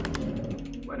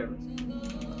 Whatever.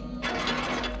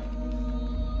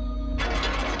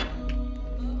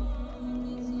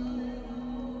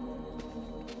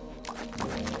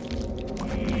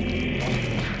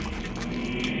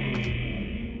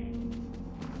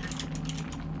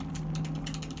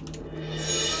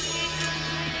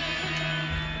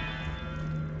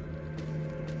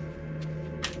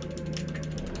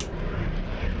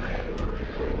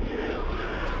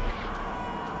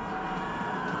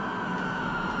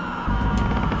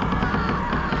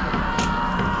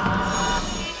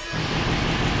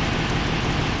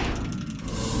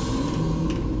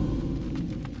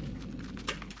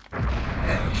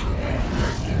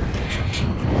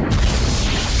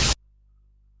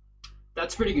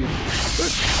 That's pretty good.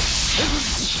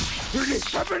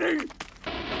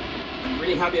 I'm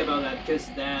really happy about that because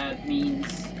that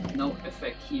means no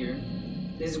effect here.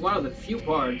 This is one of the few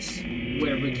parts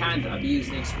where we can't abuse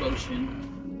the explosion.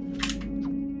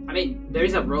 I mean, there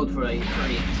is a road for it.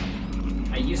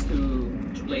 I used to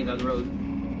play that road,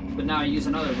 but now I use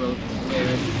another road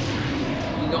where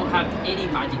you don't have any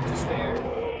magic to spare.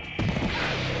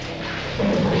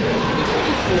 Because we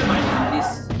need full magic in this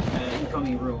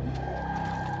incoming room.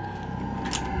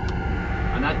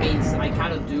 And that means I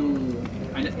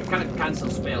cannot cancel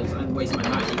spells and waste my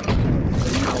magic. So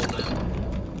you know that.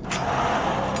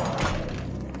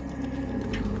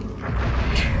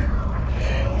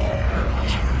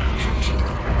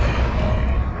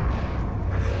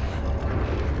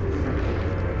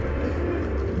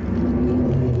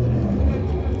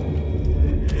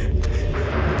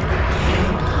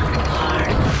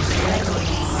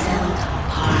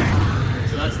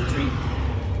 So that's the trick.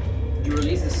 You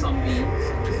release the zombie,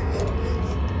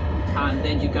 and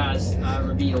then you cast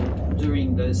reveal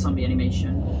during the zombie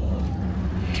animation.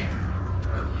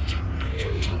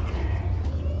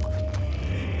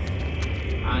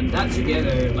 And that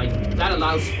together, like, that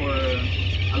allows for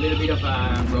a little bit of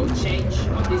a road change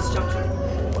of this chapter.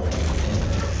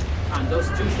 And those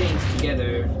two things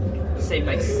together save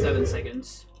like 7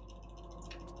 seconds.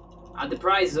 At the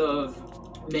price of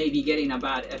maybe getting a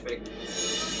bad effect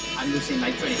and losing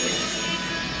like 20 seconds.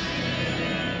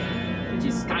 Which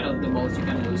is kind of the most you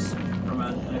can lose from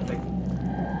an effect.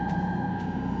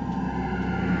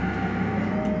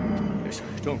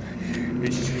 Don't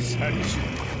misunderstand.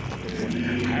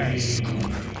 Ask,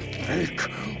 make,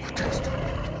 test.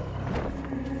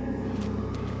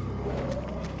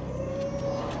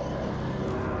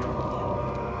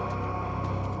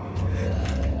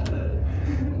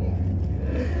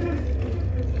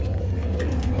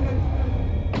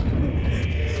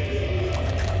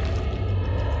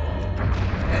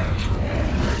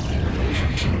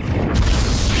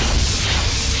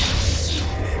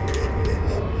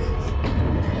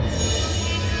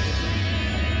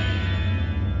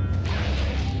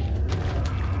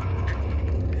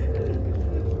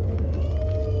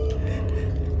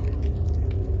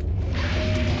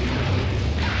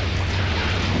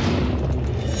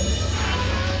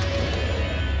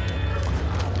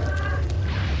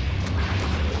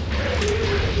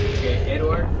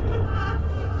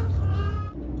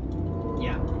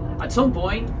 At some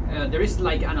point, there is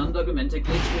like an undocumented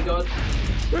glitch we got.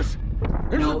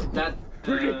 You know, that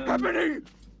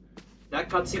that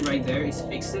cutscene right there is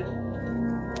fixed.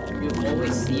 You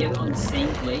always see it on the same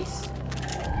place.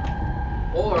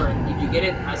 Or if you get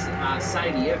it as a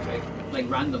sanity effect, like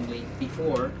randomly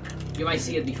before, you might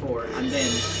see it before, and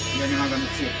then you're not gonna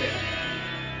see it there.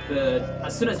 But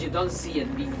as soon as you don't see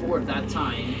it before that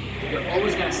time, you're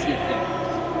always gonna see it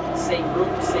there. Same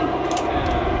group, same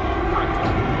character.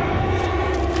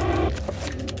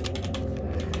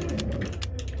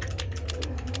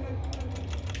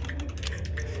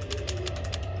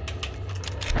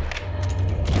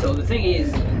 So the thing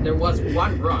is, there was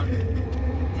one run,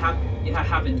 it had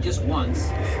happened just once,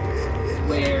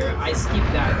 where I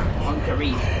skipped that on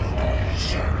Kareem.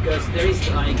 Because there is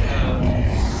like,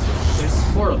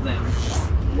 there's 4 of them.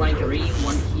 One in Kareem,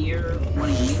 one here, one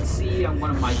in Lindsay, and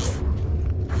one in Michael.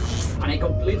 And I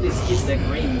completely skipped the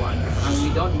Kareem one, and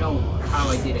we don't know how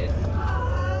I did it.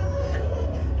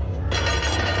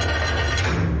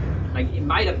 Like, it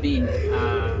might have been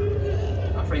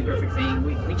a frame perfect thing,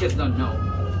 we just don't know.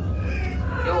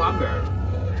 Yo, Amber.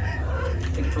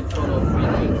 Thank you for the photo of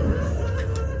Frankie.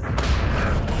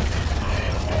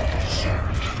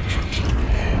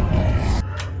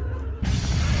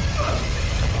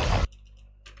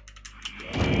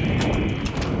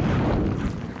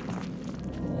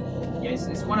 Yes,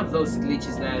 it's one of those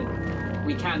glitches that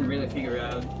we can't really figure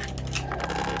out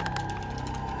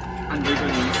and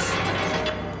re-release.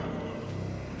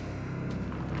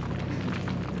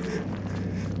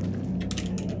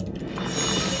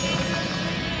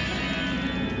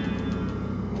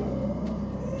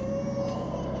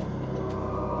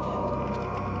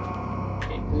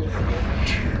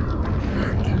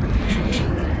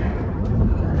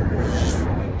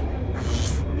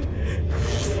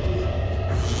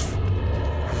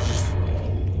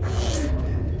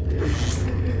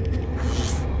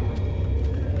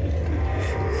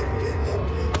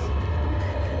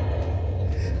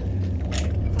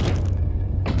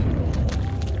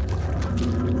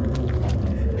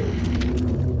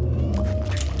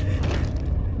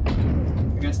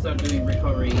 Start doing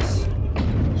recoveries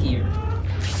here.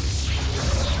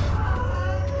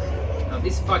 Now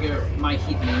this fucker might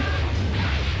hit me.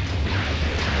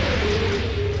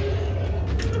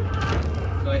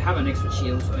 So I have an extra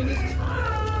shield, so I guess it's fine.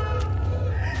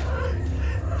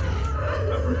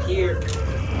 But from here,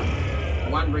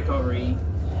 1 recovery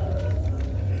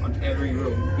on every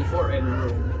room, before every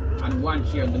room, and 1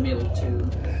 here in the middle too,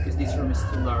 because this room is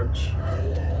too large.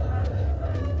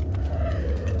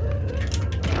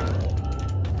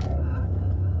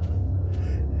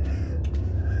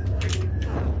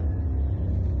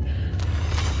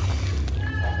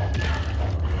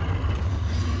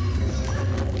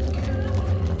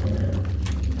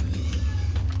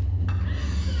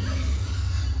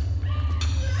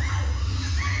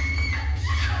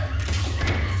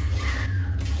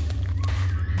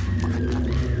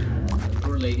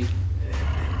 Lady.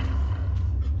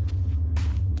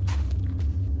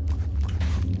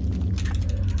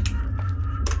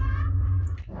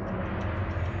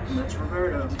 That's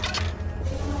Roberto.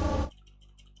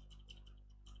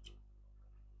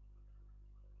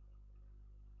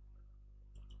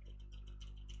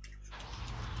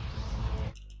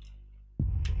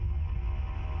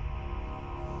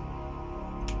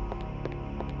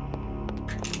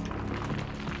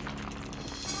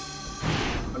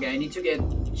 Okay, I need to get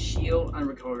shield and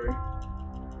recover.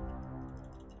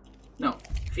 No,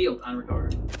 field and recover.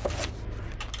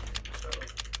 So,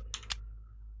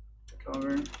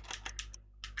 recover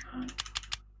and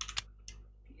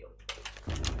field.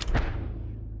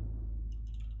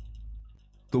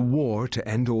 The war to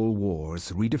end all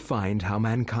wars redefined how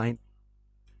mankind...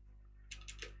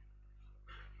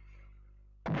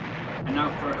 And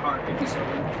now for a hard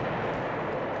episode.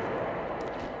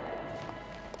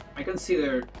 I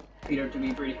consider Peter to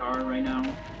be pretty hard right now.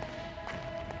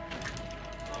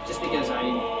 Just because I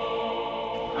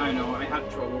don't know, I had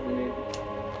trouble with it.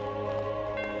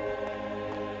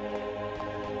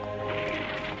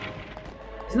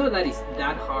 It's not that it's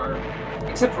that hard,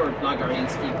 except for Black Guardian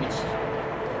Skip, which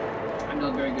I'm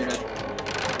not very good at.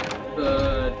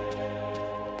 But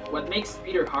what makes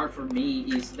Peter hard for me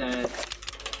is that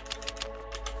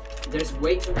there's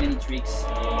way too many tricks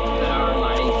that are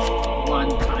like one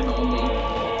time only.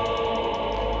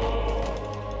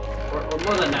 Or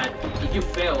more than that, if you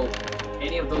fail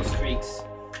any of those tricks,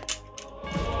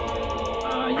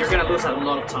 you're gonna lose a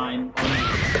lot of time on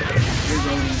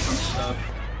reloading some stuff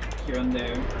here and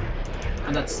there,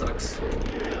 and that sucks.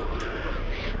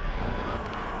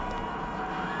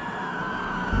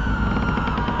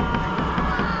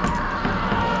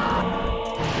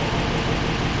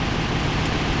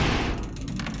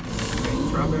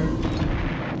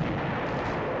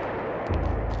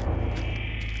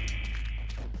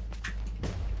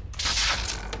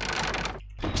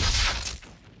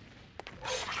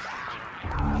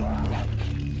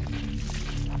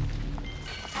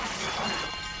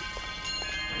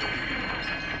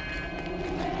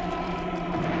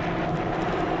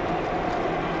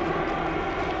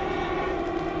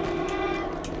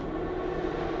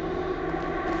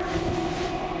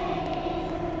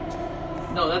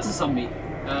 that's a zombie.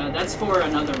 That's for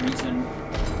another reason.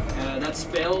 That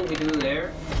spell we do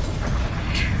there,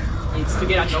 it's to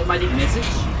get a no magic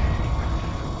message.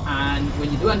 And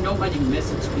when you do a no magic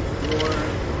message before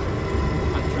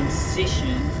a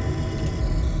transition,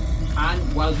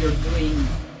 and while you're doing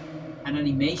an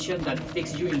animation that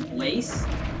fixes you in place,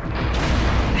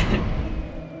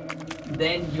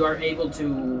 then you are able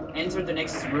to enter the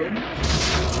next room,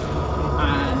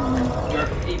 and you're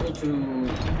able to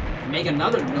make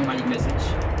another no magic message.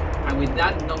 And with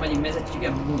that no magic message, you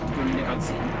can move during the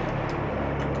cutscene.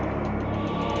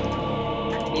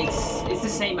 It's the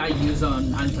same I use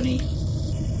on Anthony.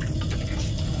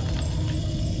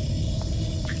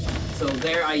 So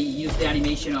there I use the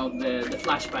animation of the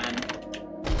flashbang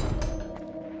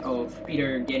of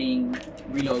Peter getting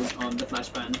reload on the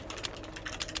flashbang.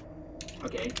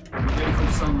 Okay, ready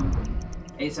for some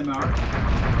ASMR?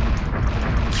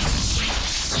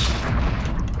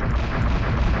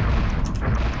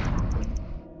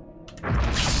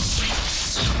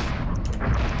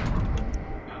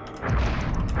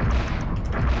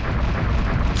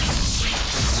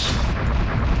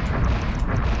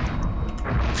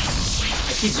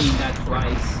 I keep doing that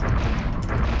twice.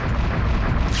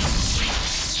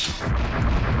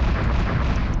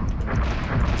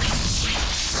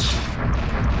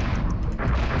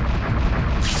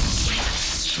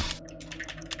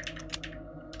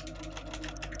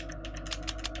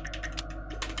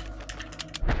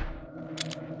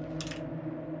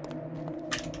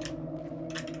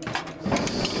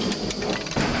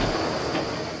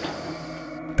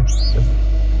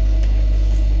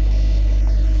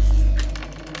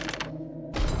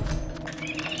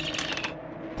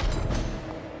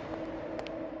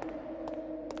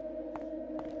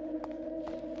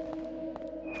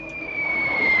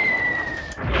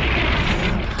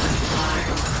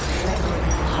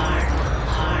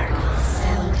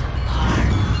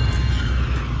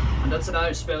 That's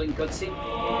another spelling cutscene,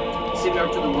 similar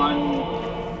to the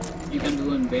one you can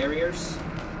do in barriers.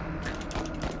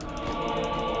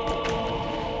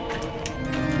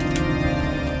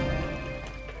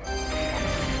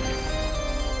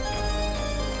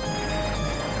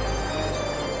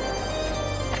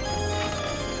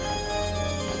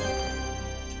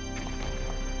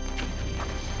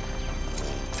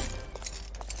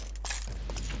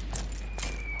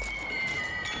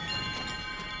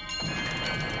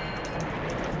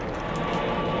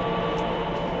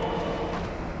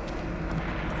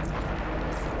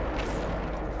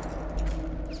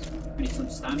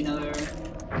 Stamina there.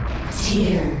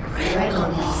 Tier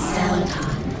Requiem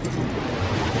Celadon.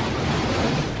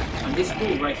 And this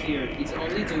tool right here, it's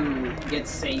only to get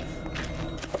safe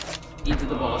into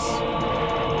the boss,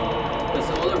 because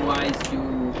otherwise you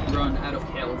run out of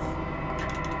health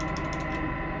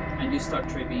and you start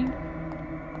tripping.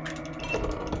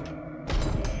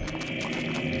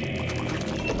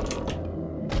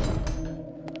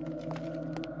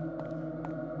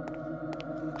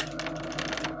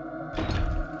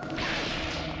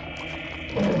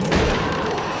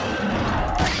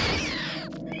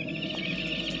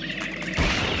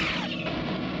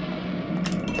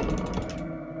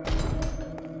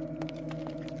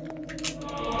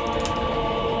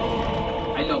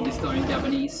 I love this door in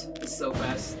Japanese, it's so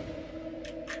fast.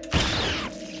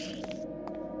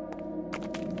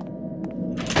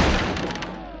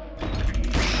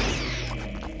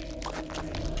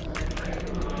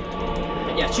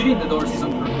 And yeah, shooting the doors is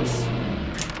on purpose.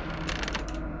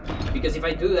 Because if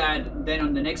I do that, then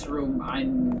on the next room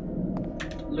I'm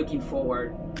looking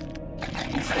forward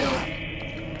instead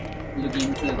of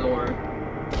looking to the door.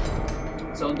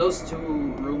 So those two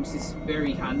rooms is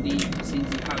very handy since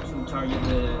you have to target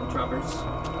the trappers.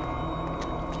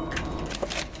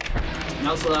 And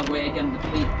also that way I can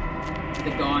deplete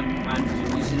the gun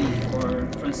and use it for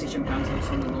transition cancels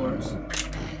on the doors.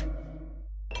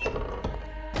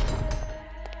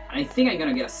 And I think I'm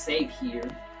gonna get a save here.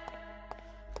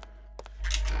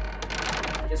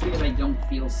 Just because I don't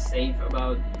feel safe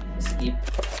about the skip.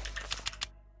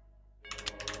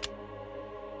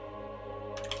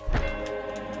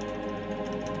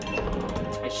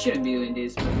 I shouldn't be doing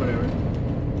this, but whatever.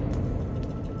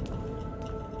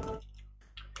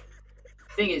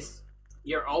 Thing is,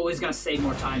 you're always gonna save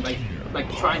more time by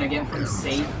trying again from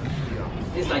save.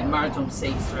 This is like marathon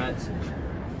save strat.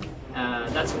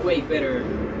 That's way better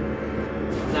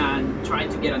than trying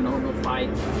to get a normal fight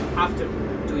after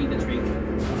doing the trick,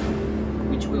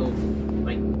 which will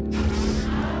like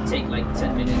take like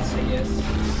 10 minutes, I guess.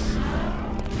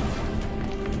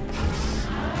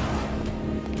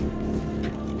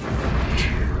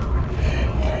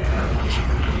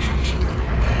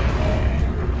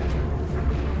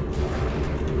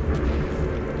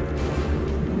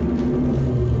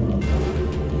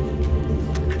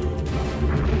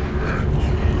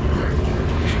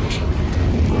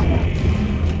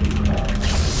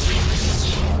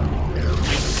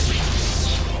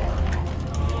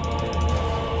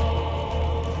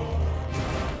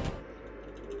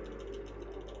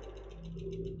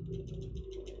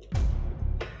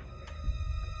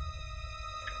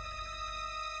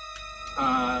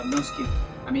 no skip.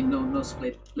 I mean, no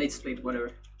split. Late split,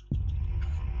 whatever.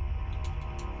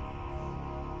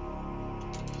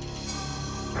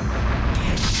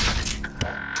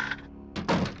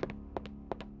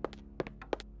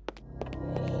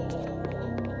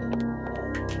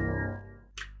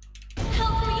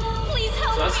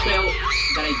 So that spell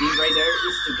that I did right there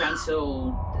is to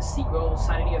cancel the sequel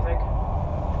sanity effect.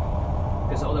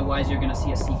 Because otherwise you're gonna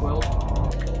see a sequel.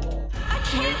 I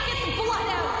can't get the blood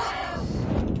out!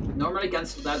 Normally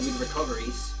cancel that with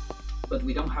recoveries, but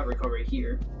we don't have recovery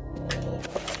here.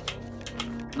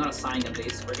 Not assigned at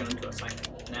least, we're gonna do assign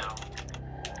now.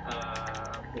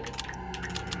 Cool.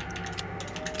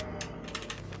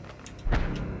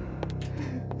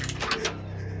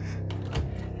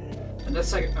 And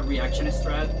that's like a reaction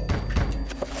strat.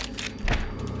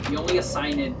 You only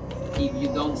assign it if you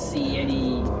don't see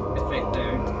any effect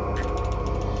there.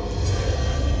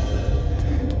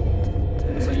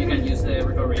 So you can use the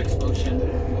recovery explosion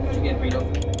to get rid of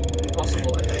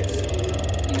possible effects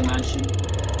in the mansion.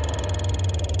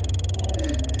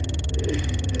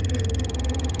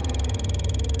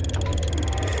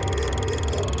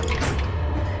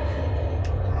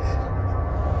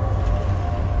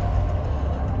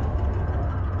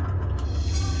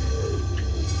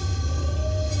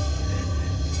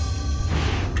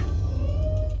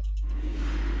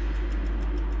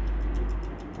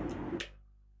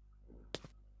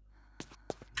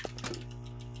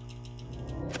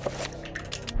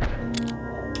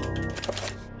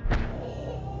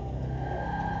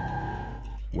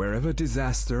 Wherever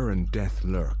disaster and death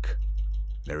lurk,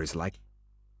 there is like...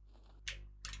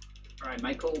 Alright,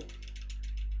 Michael.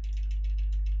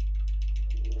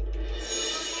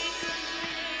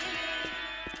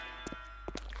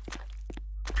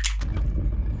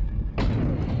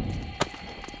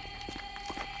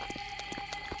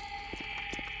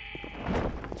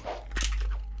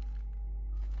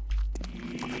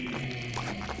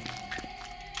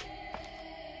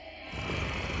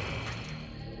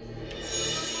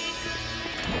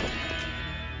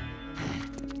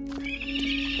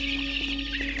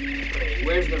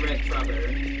 Where's the red traveler?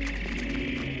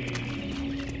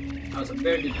 That was a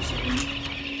very good decision.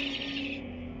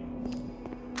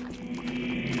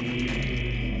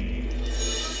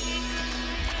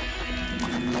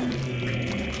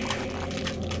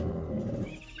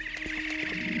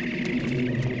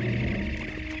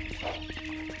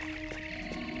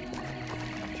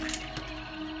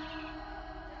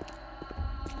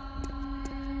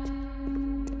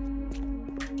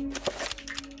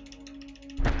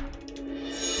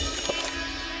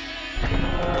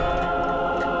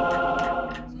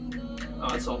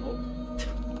 That's awful.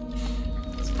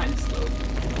 It's kind of slow.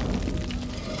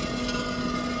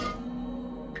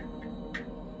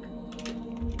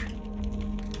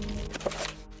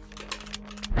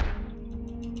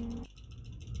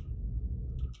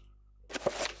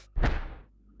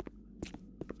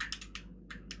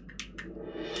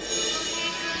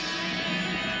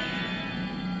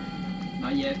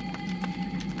 Not yet.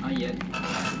 Not yet.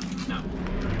 No.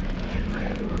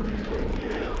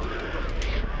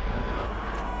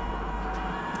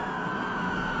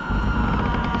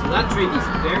 That trick is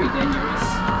very dangerous.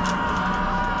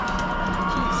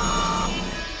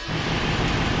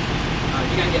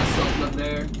 You can get self-look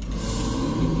there if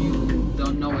you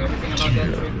don't know everything about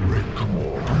that trick.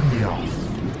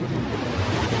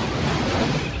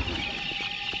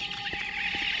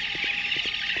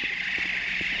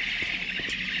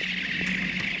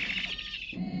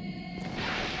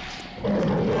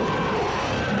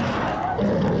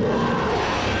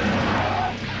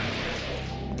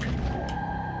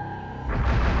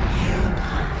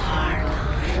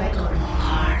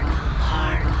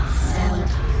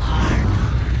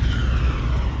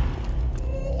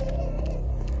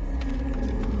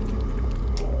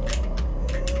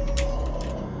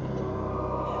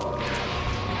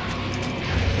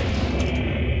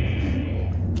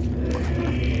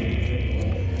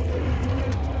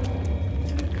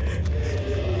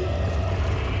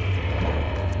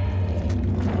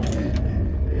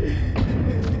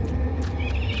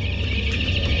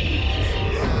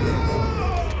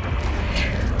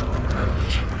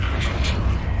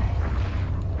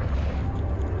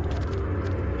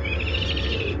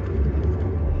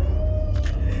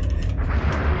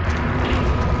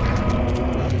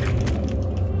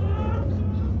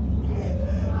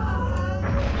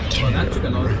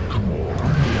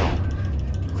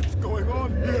 What's going on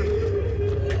here?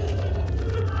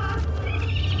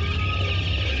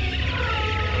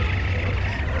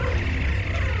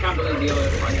 Can't believe the other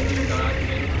fucking thing got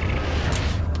activated.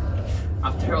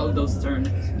 After all those turns.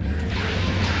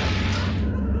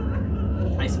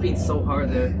 Nice been so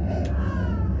hard there.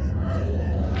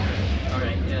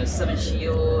 Alright, 7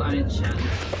 shield and enchant.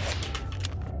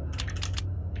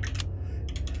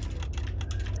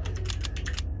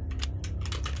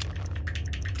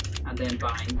 And then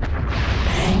bind.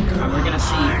 And we're gonna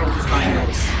see how this bind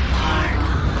goes.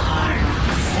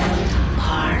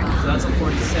 So that's a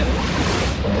 47.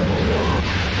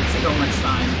 Let's see how much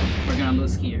time we're gonna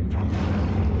lose here.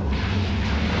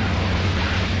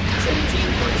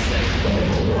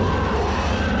 1747.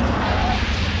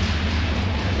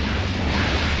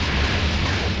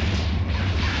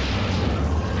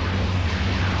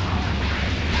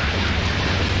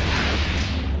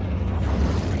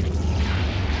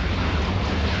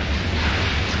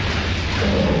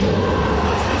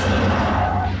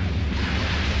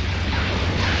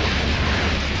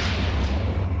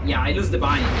 Yeah, I lose the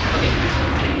bind. Okay.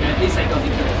 At least I got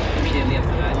it immediately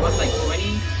after that. It was like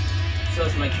 20, so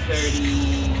it's like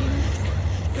 30,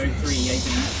 33, I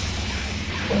think.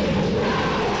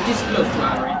 Which is close to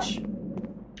average.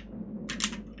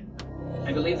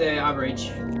 I believe the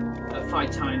average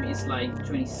fight time is like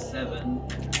 27.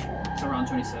 It's around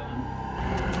 27.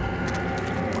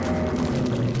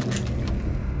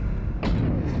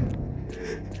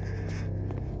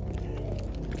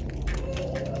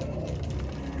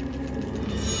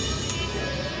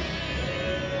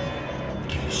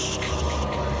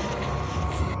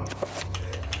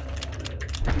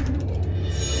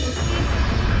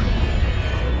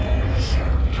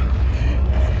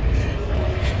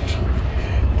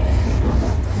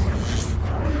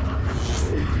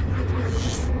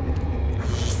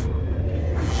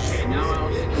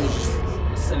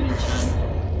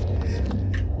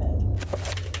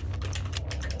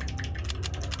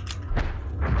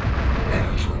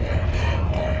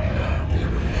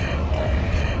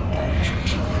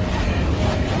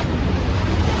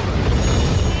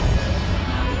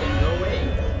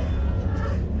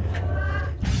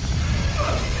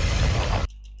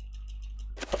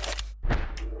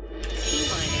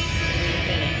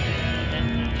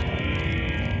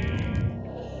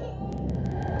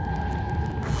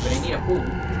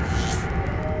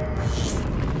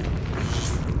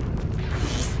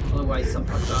 Otherwise, some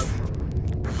fucked up.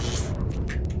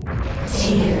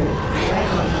 Tier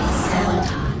Requiem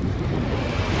Celadon.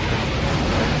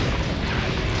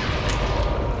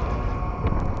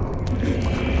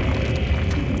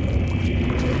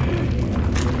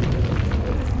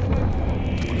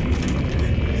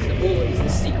 The bull is the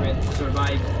secret to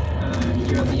survive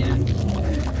here at the end.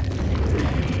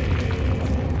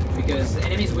 Because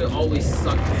enemies will always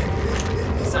suck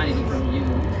sanity from you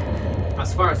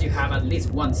as far as you have at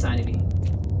least one sanity,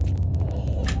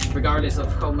 regardless of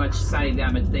how much sanity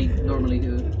damage they normally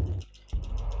do.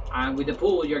 And with the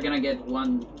pool, you're gonna get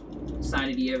one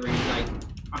sanity every like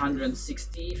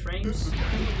 160 frames. So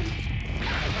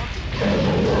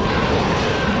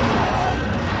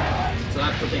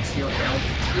that protects your health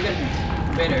even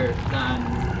better than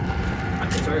a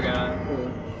Katurga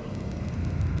pool.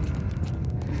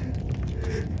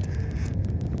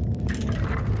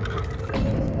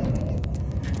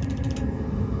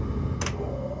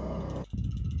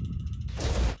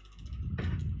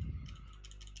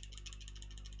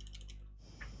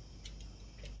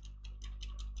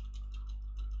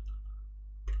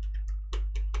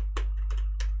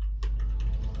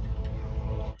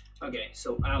 Okay,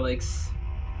 so Alex,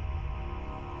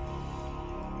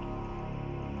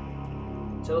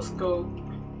 telescope,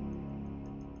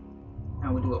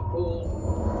 now we do a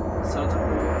pool, Celta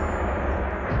pool.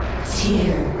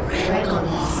 Tier Requiem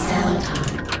Celadon.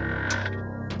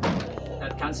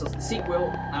 That cancels the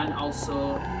sequel, and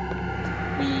also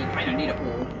we kinda need a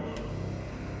pool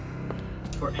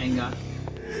for Enga.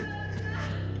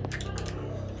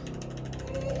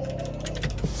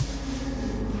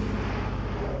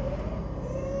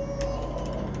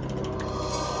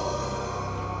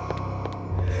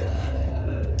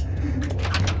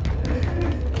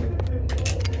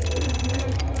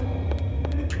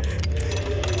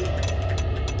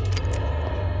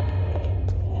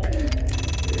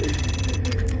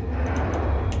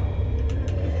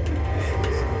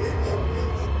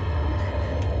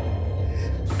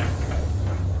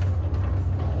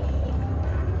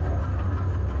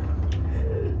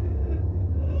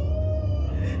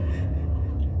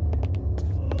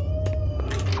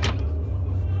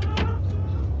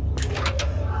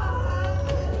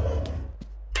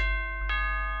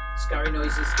 Scary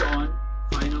noise is gone,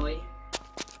 finally.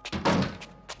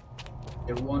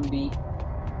 There won't be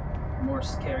more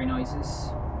scary noises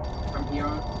from here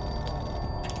on.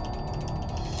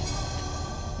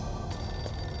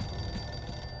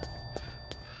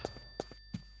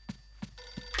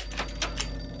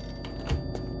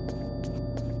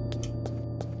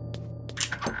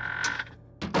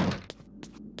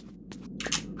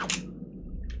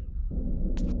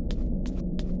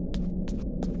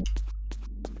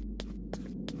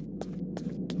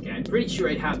 pretty sure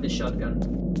I have the shotgun.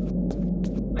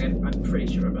 Like, I'm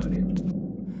pretty sure about it.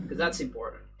 Because that's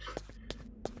important.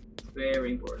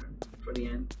 Very important for the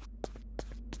end.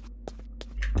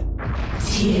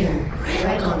 Tier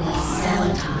Requiem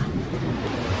Celadon.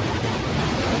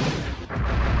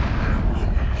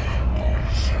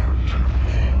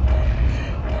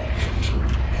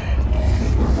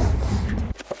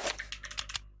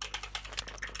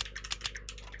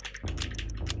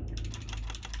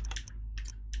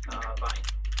 Fine.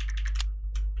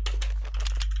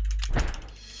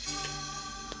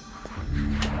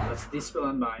 Let's dispel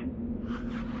and bind.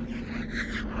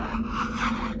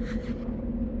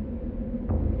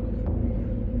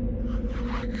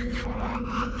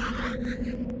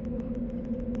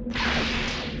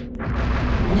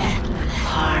 Net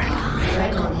hard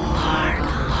Requiem hard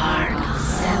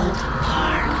Celadon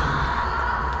hard.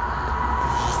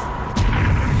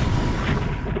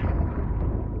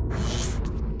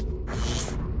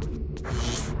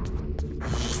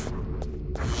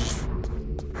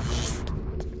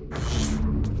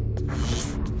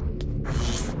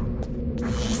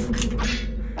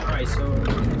 Alright, so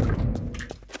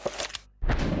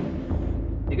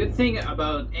the good thing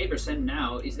about 8%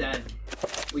 now is that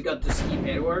we got to skip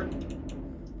Edward,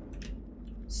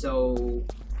 so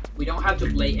we don't have to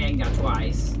play Enga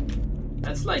twice.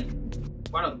 That's like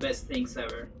one of the best things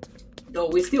ever. Though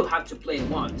we still have to play it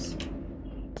once,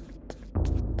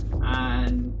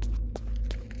 and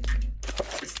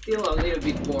it's still a little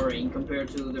bit boring compared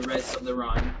to the rest of the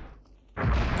run.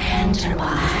 Enter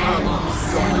by Not a lot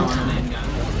going on Enga.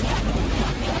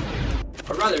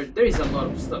 Or rather, there is a lot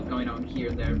of stuff going on here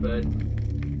and there, but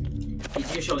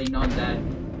it's usually not that.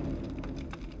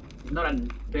 Not a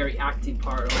very active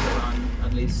part of the run,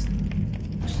 at least.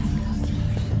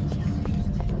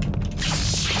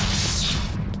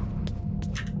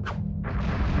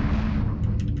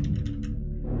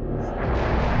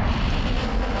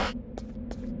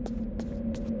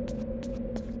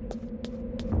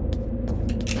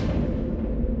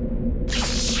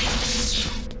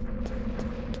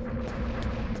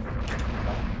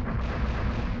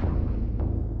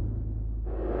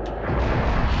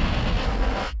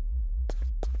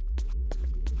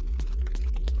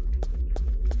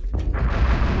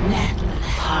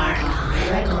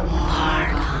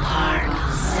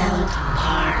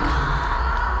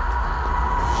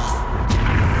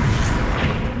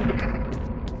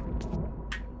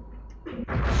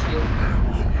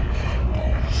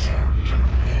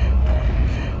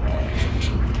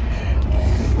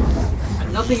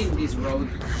 Nothing in this road,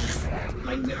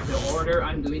 like the order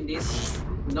I'm doing this,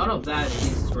 none of that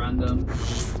is random.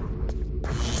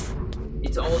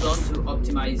 It's all done to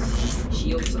optimize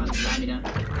shields and stamina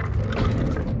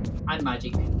and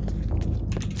magic.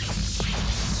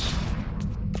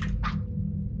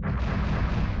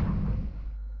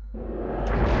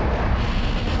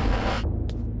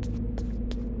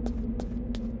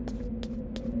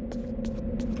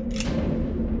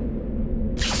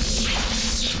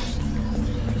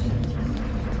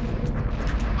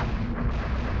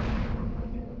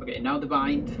 Now the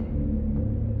bind.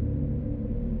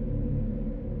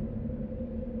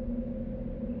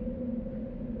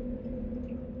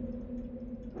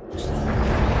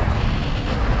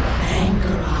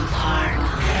 Anchor hard,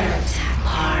 air attack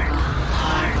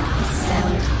hard,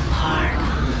 Celadon hard.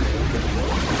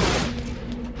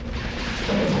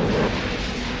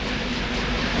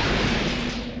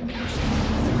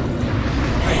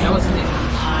 Alright, that was it.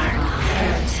 Hard,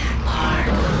 air attack hard,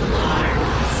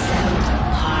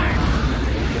 Celadon hard.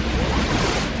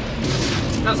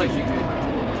 That was actually good.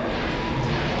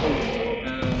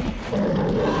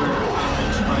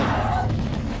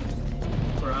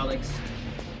 For Alex.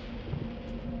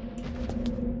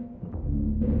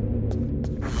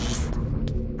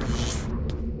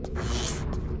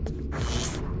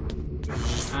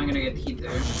 I'm gonna get hit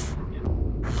there. Yeah.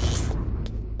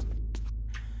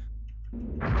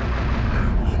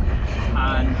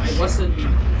 And I wasn't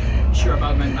sure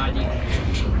about my magic.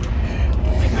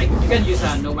 Like, you can use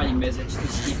a no magic message to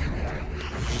skip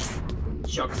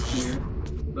shocks here,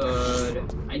 but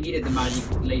I needed the magic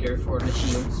later for the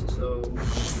shields, so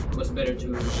it was better to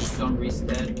don't risk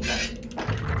that.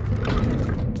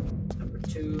 Number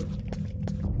 2.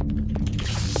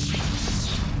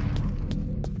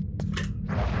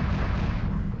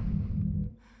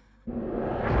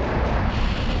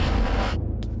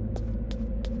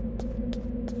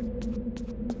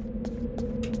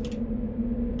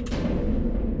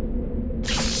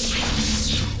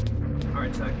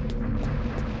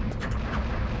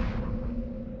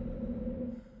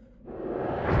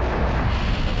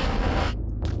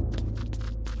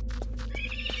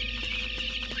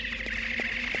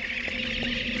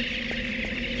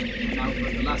 Now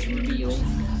for the last reveal.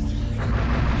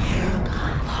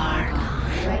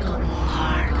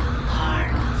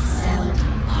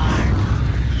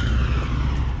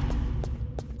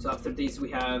 So after this we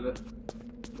have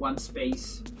one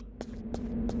space.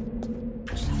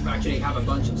 We actually have a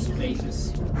bunch of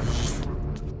spaces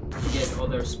to get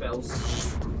other spells.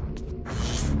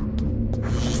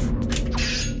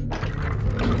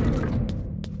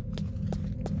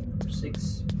 Number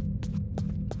 6.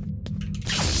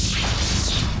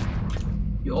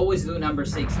 You always do number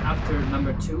 6 after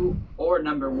number 2 or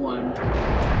number 1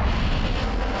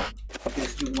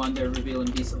 because you want the reveal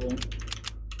invisible.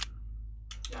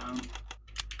 Down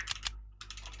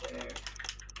there.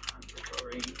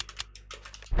 Inventory.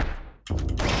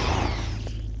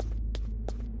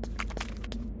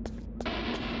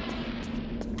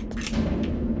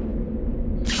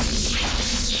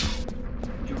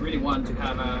 You really want to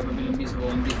have a reveal invisible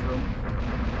in this room,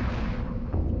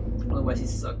 otherwise it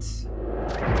sucks.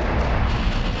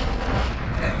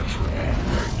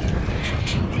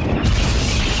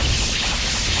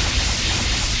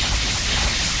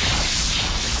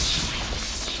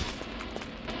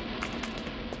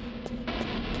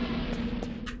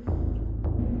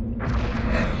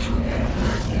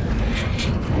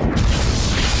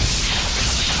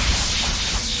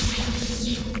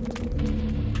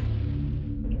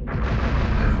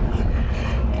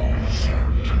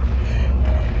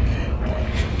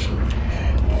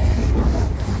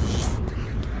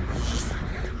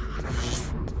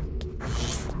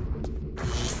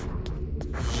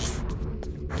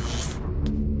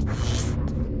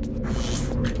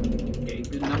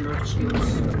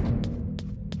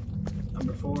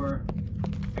 Number 4.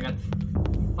 I got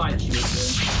 5 shields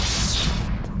there.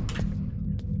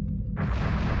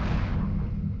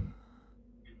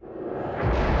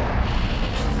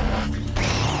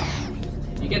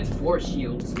 You get 4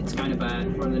 shields, it's kind of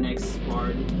bad for the next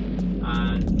part.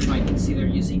 And you might consider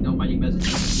using no magic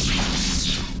messages.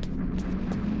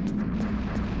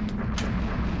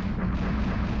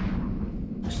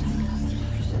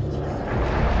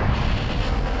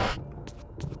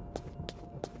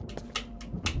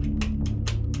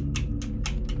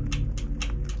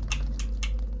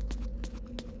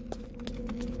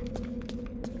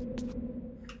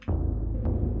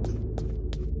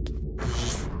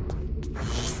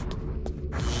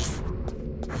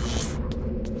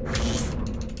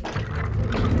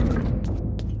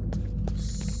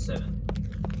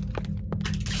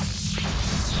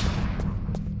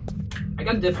 I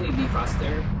can definitely be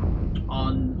faster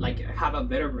on, like, have a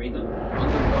better rhythm on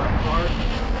the war part.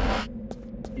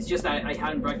 It's just that I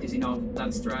hadn't practiced enough that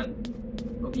strat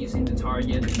of using the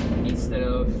target instead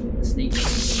of the sneak.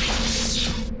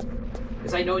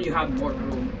 Because I know you have more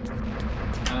room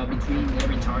between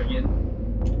every target.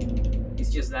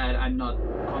 It's just that I'm not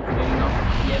confident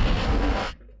enough yet.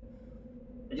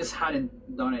 I just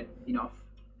hadn't done it enough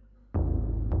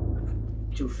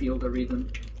to feel the rhythm.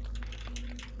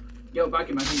 Yo, back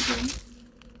in my home.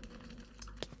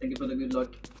 Thank you for the good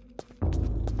luck.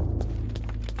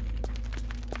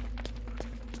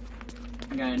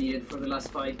 I'm gonna need it for the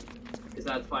last fight, because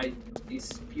that fight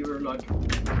is pure luck.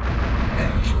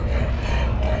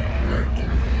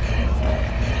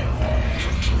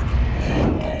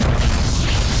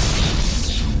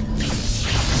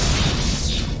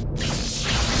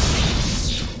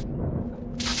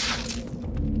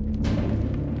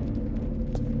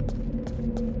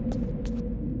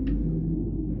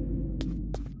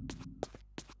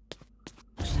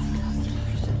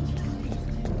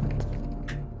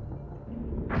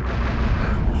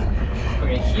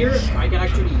 Here, I can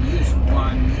actually use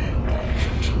one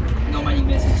no magic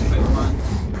message if I want.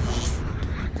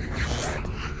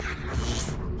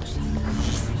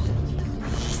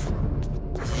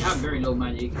 I have very low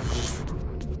magic.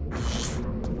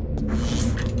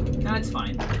 That's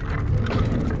fine.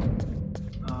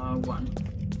 1.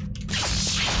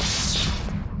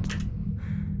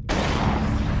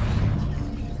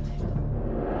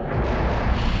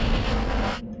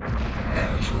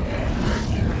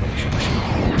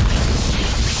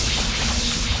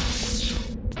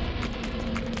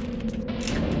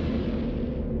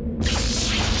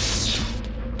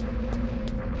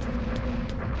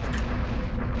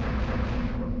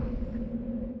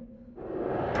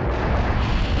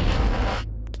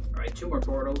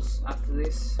 Portals after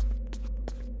this,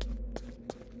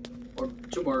 or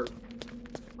 2 more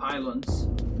pylons.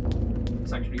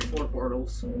 It's actually 4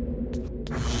 portals.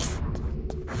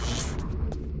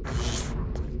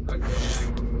 Okay,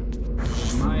 I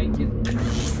might get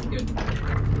good.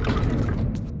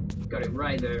 Got it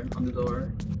right there on the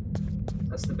door.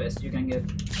 That's the best you can get.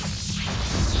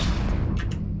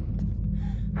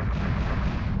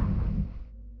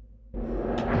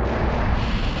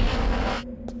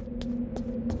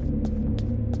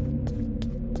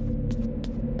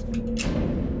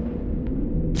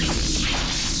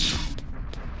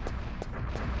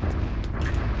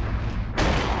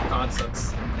 God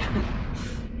sucks.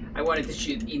 I wanted to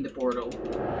shoot in the portal.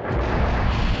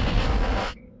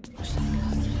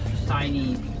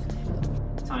 Tiny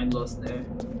time lost there.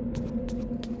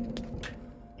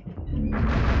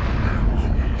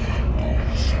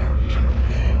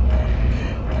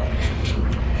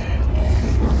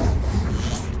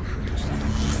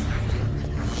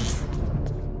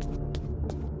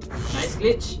 Nice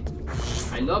glitch.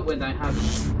 I love when that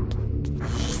happens.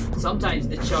 Sometimes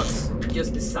the shots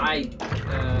just decide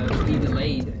to be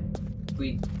delayed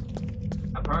with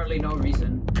apparently no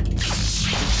reason. It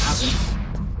happens.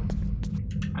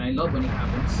 And I love when it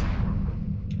happens.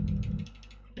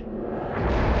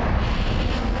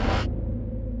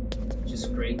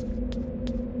 Just great.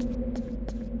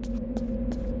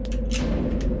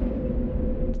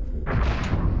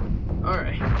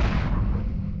 Alright.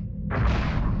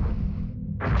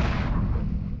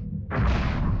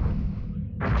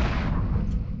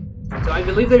 So I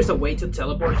believe there's a way to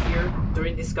teleport here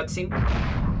during this cutscene.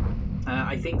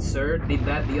 I think Sir did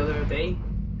that the other day.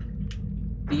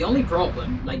 The only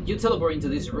problem, like, you teleport into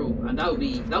this room, and that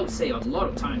would save a lot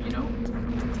of time, you know,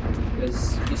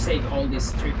 because you save all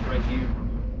this trip right here.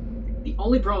 The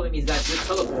only problem is that you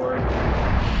teleport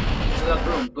into that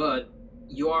room, but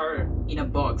you are in a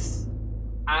box,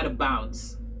 out of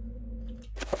bounds,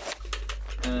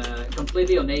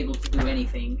 completely unable to do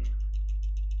anything.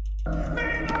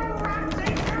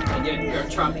 And you're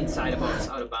trapped inside a box,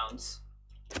 out of bounds.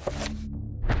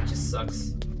 It just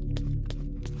sucks.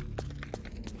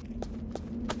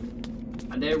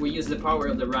 And there we use the power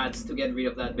of the rats to get rid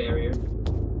of that barrier.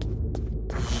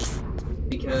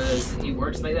 Because it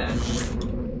works like that.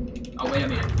 Oh, wait a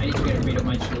minute. I need to get rid of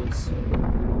my shields.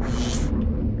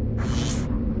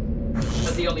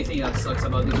 That's the only thing that sucks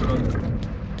about this road.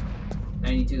 I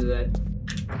need to do that.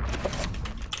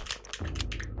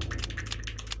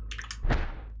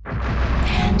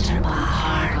 Enter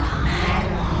hard,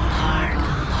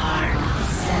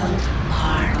 South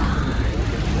hard.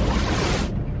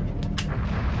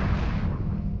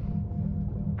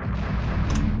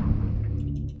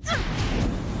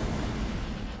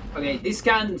 Okay, this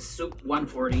can soup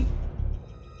 140.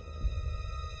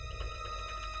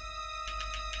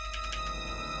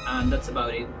 And that's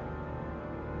about it.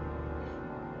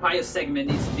 Pious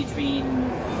segment is between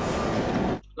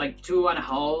like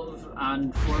 2.5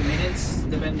 and 4 minutes,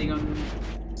 depending on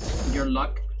your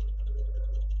luck.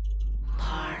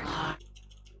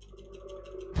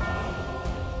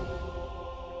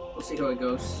 We'll see how it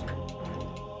goes.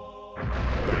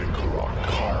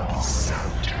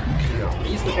 I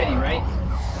used the penny, right?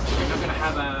 You're not gonna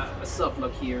have a soft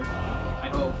lock here. I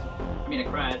hope. I mean a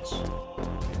crash.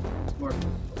 More a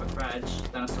crash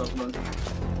than a soft lock.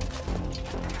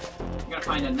 I'm gonna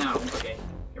find that now. Okay,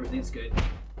 everything's good.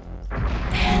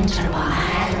 Enter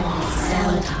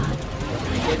South.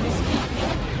 Can I get this key?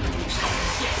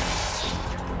 Yes.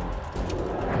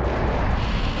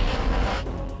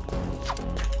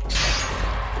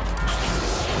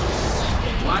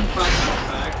 Okay, 1 fast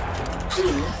back. 2. 3.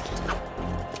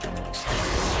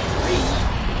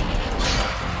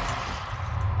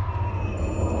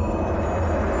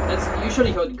 That's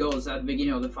usually how it goes at the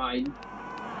beginning of the fight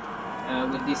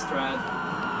with this strat.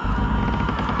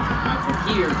 From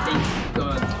here, things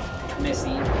got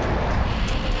messy.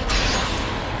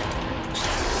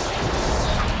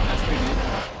 That's pretty good.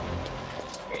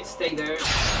 Okay, stay there.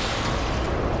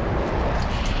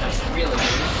 That's really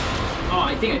good. Oh,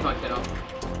 I think I fucked that up.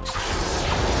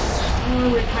 Oh,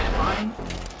 we're kind of fine.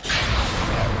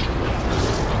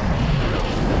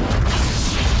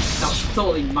 That was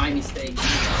totally my mistake. I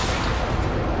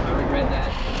regret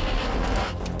that.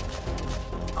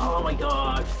 Oh my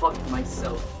god, I fucked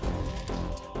myself.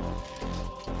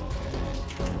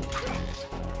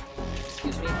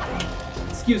 Excuse me.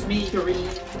 Excuse me, Kareem.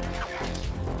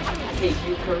 I hate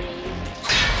you, Kareem.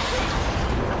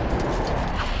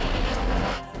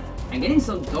 I'm getting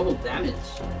some double damage,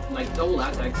 like double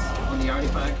attacks on the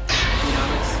artifact with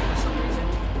Alex for some reason.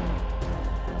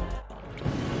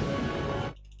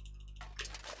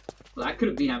 Well, that could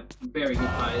have been a very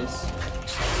good bias.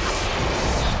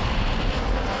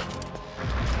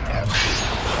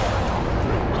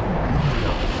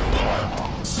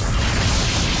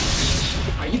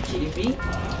 Are you kidding me?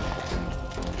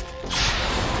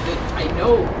 Dude, I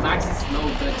know Max is slow,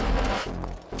 but...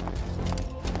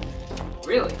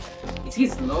 Really? Is he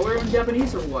slower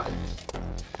Japanese or what?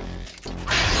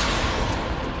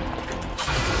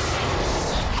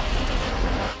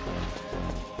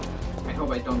 I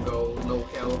hope I don't go low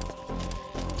health.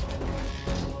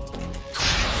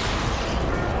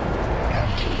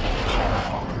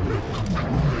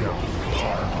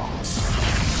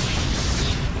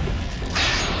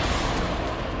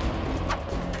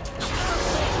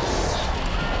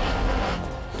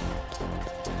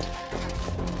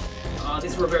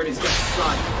 This Roberto is gonna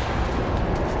suck.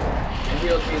 I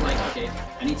really feel like, okay,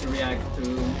 I need to react to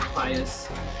Pius.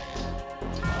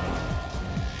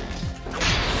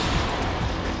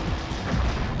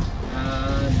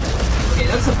 Okay,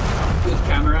 that's a good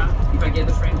camera. If I get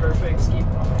the frame perfect, skip.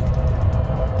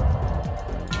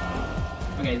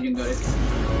 Okay, you got it.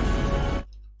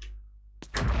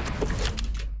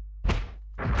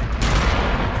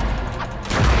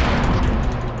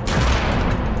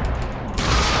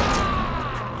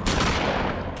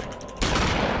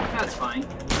 That's fine.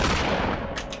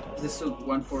 Is this still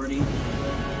 140?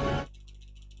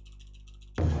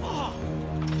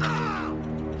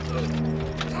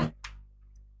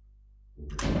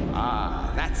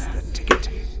 Ah, that's the ticket.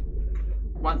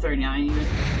 139 even.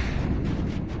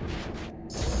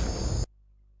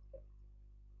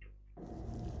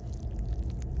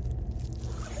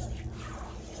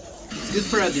 It's good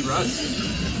for a derust.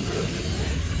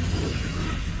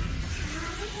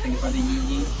 Thank you for the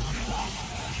Yugi.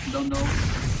 Don't know.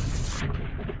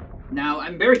 Now,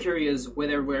 I'm very curious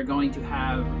whether we're going to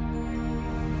have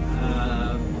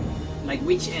like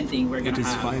which ending we're gonna have. It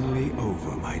is finally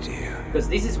over, my dear. Because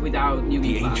this is without Yugi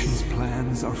The class. ancients'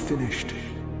 plans are finished.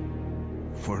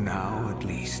 For now, at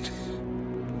least.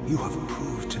 You have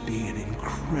proved to be an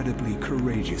incredibly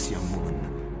courageous young woman.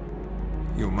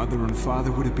 Your mother and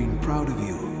father would have been proud of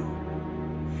you,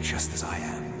 just as I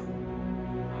am.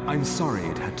 I'm sorry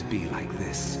it had to be like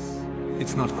this.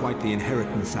 It's not quite the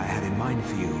inheritance I had in mind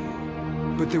for you,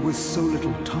 but there was so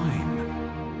little time,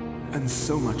 and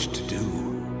so much to do.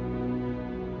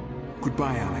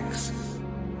 Goodbye, Alex.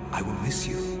 I will miss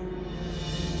you.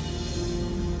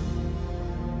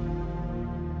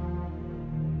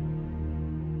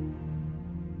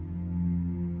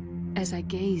 As I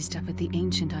gazed up at the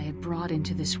ancient I had brought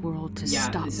into this world to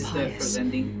stop this is the Pius, first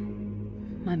ending.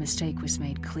 my mistake was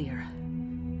made clear.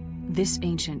 This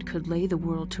ancient could lay the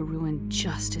world to ruin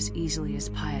just as easily as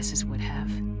Pius's would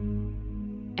have.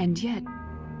 And yet,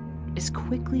 as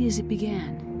quickly as it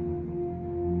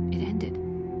began, it ended.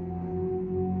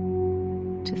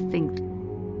 To think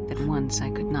that once I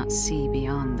could not see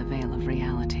beyond the veil of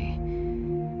reality,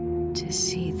 to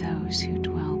see those who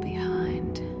dwell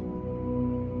behind.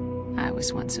 I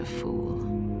was once a fool.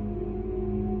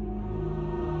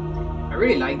 I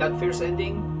really like that first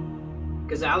ending,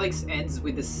 because Alex ends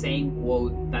with the same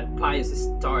quote that Pius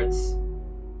starts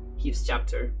his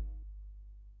chapter.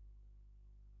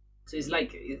 So it's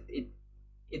like it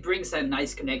brings a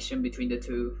nice connection between the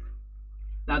two.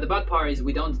 Now the bad part is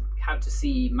we don't have to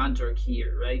see Mantork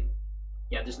here, right?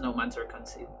 Yeah, there's no Mantork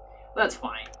concealed. That's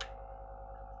fine.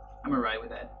 I'm alright with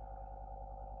that.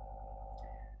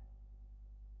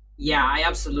 Yeah, I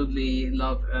absolutely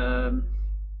love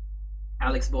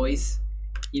Alex's voice.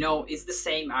 You know, it's the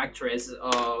same actress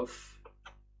of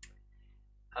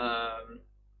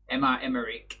Emma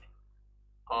Emmerich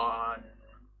on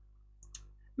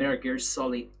Metal Gear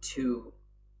Solid 2.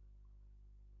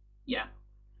 Yeah.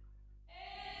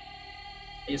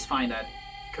 I just find that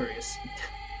curious.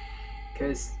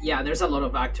 Because, yeah, there's a lot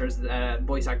of actors,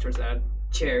 voice actors that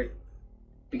shared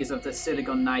because of the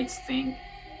Silicon Knights thing.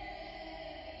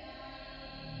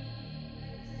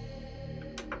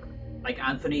 Like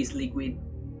Anthony's Liquid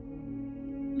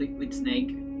Snake,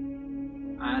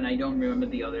 and I don't remember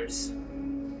the others.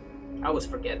 I always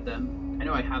forget them. I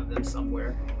know I have them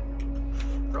somewhere,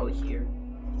 probably here.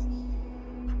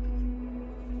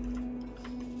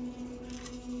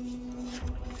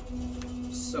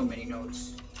 So many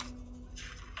notes.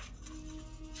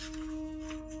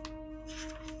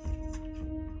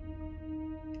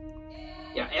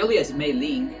 Yeah, Elias Mei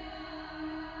Ling.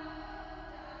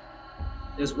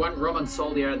 There's one Roman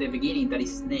soldier at the beginning that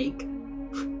is Snake.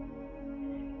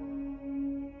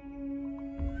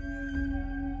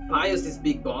 Pius is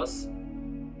Big Boss.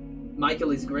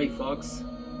 Michael is Grey Fox.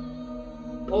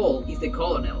 Paul is the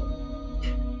Colonel.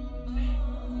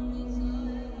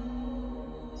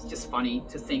 It's just funny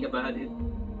to think about it.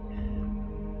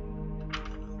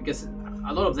 Because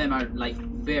a lot of them are like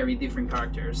very different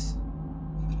characters.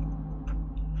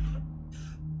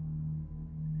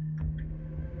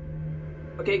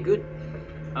 Okay, good.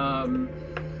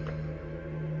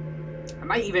 I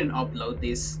might even upload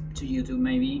this to YouTube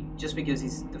maybe, just because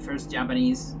it's the first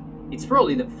Japanese. It's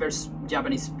probably the first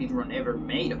Japanese speedrun ever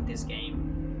made of this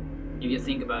game. If you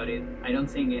think about it, I don't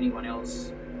think anyone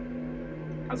else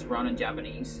has run in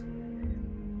Japanese.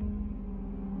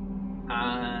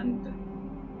 And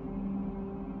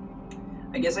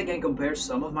I guess I can compare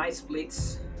some of my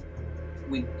splits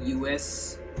with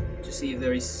US to see if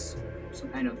there is some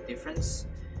kind of difference.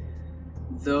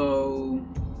 Though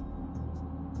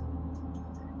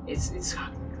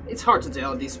it's hard to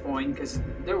tell at this point because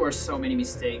there were so many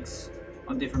mistakes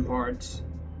on different parts.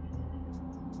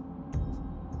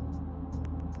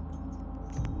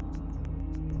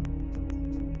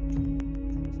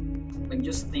 Like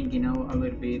just thinking a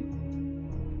little bit.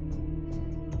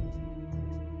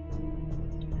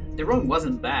 The run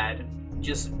wasn't bad,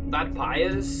 just bad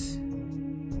Pius,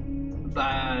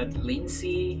 bad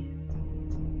Lindsay,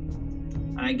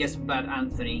 and I guess bad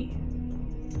Anthony.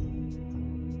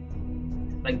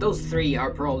 Like those three are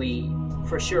probably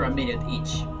for sure a minute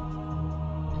each,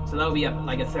 so that'll be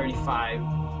like a 35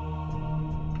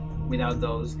 without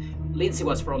those. Lindsay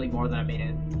was probably more than a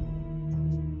minute,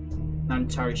 not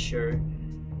entirely sure.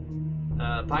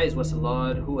 Pius was a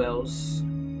lot. Who else?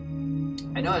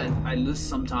 I know I lose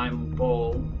some time.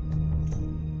 Paul,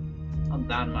 not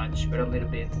that much, but a little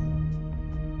bit.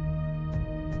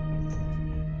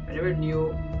 I never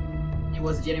knew it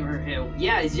was Jennifer Hale.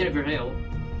 Yeah, it's Jennifer Hale.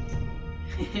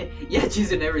 Yeah,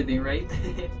 she's in everything, right?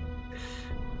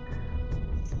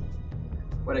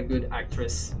 What a good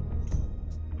actress.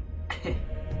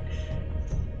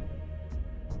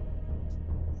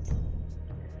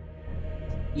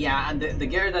 Yeah, and the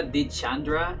girl that did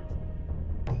Chandra,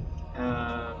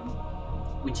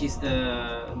 which is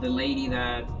the lady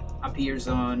that appears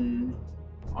on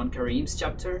Kareem's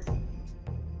chapter.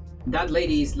 That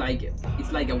lady is like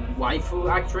a waifu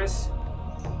actress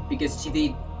because she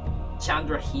did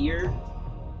Chandra here.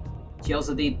 She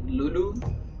also did Lulu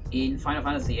in Final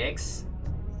Fantasy X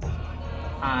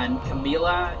and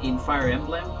Camilla in Fire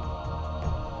Emblem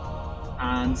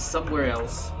and somewhere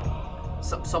else,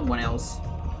 someone else,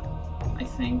 I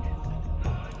think.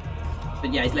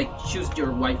 But yeah, it's like choose your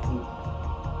waifu.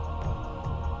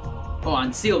 Oh,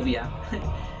 and Sylvia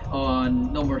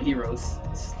on No More Heroes.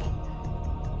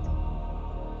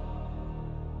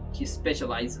 She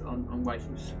specialized on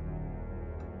waifus.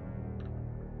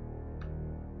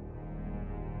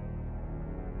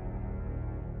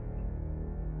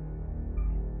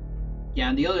 Yeah,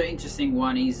 and the other interesting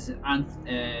one is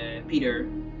Peter.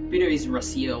 Peter is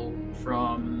Raziel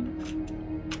from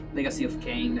Legacy of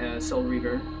Kain, Soul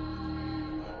River.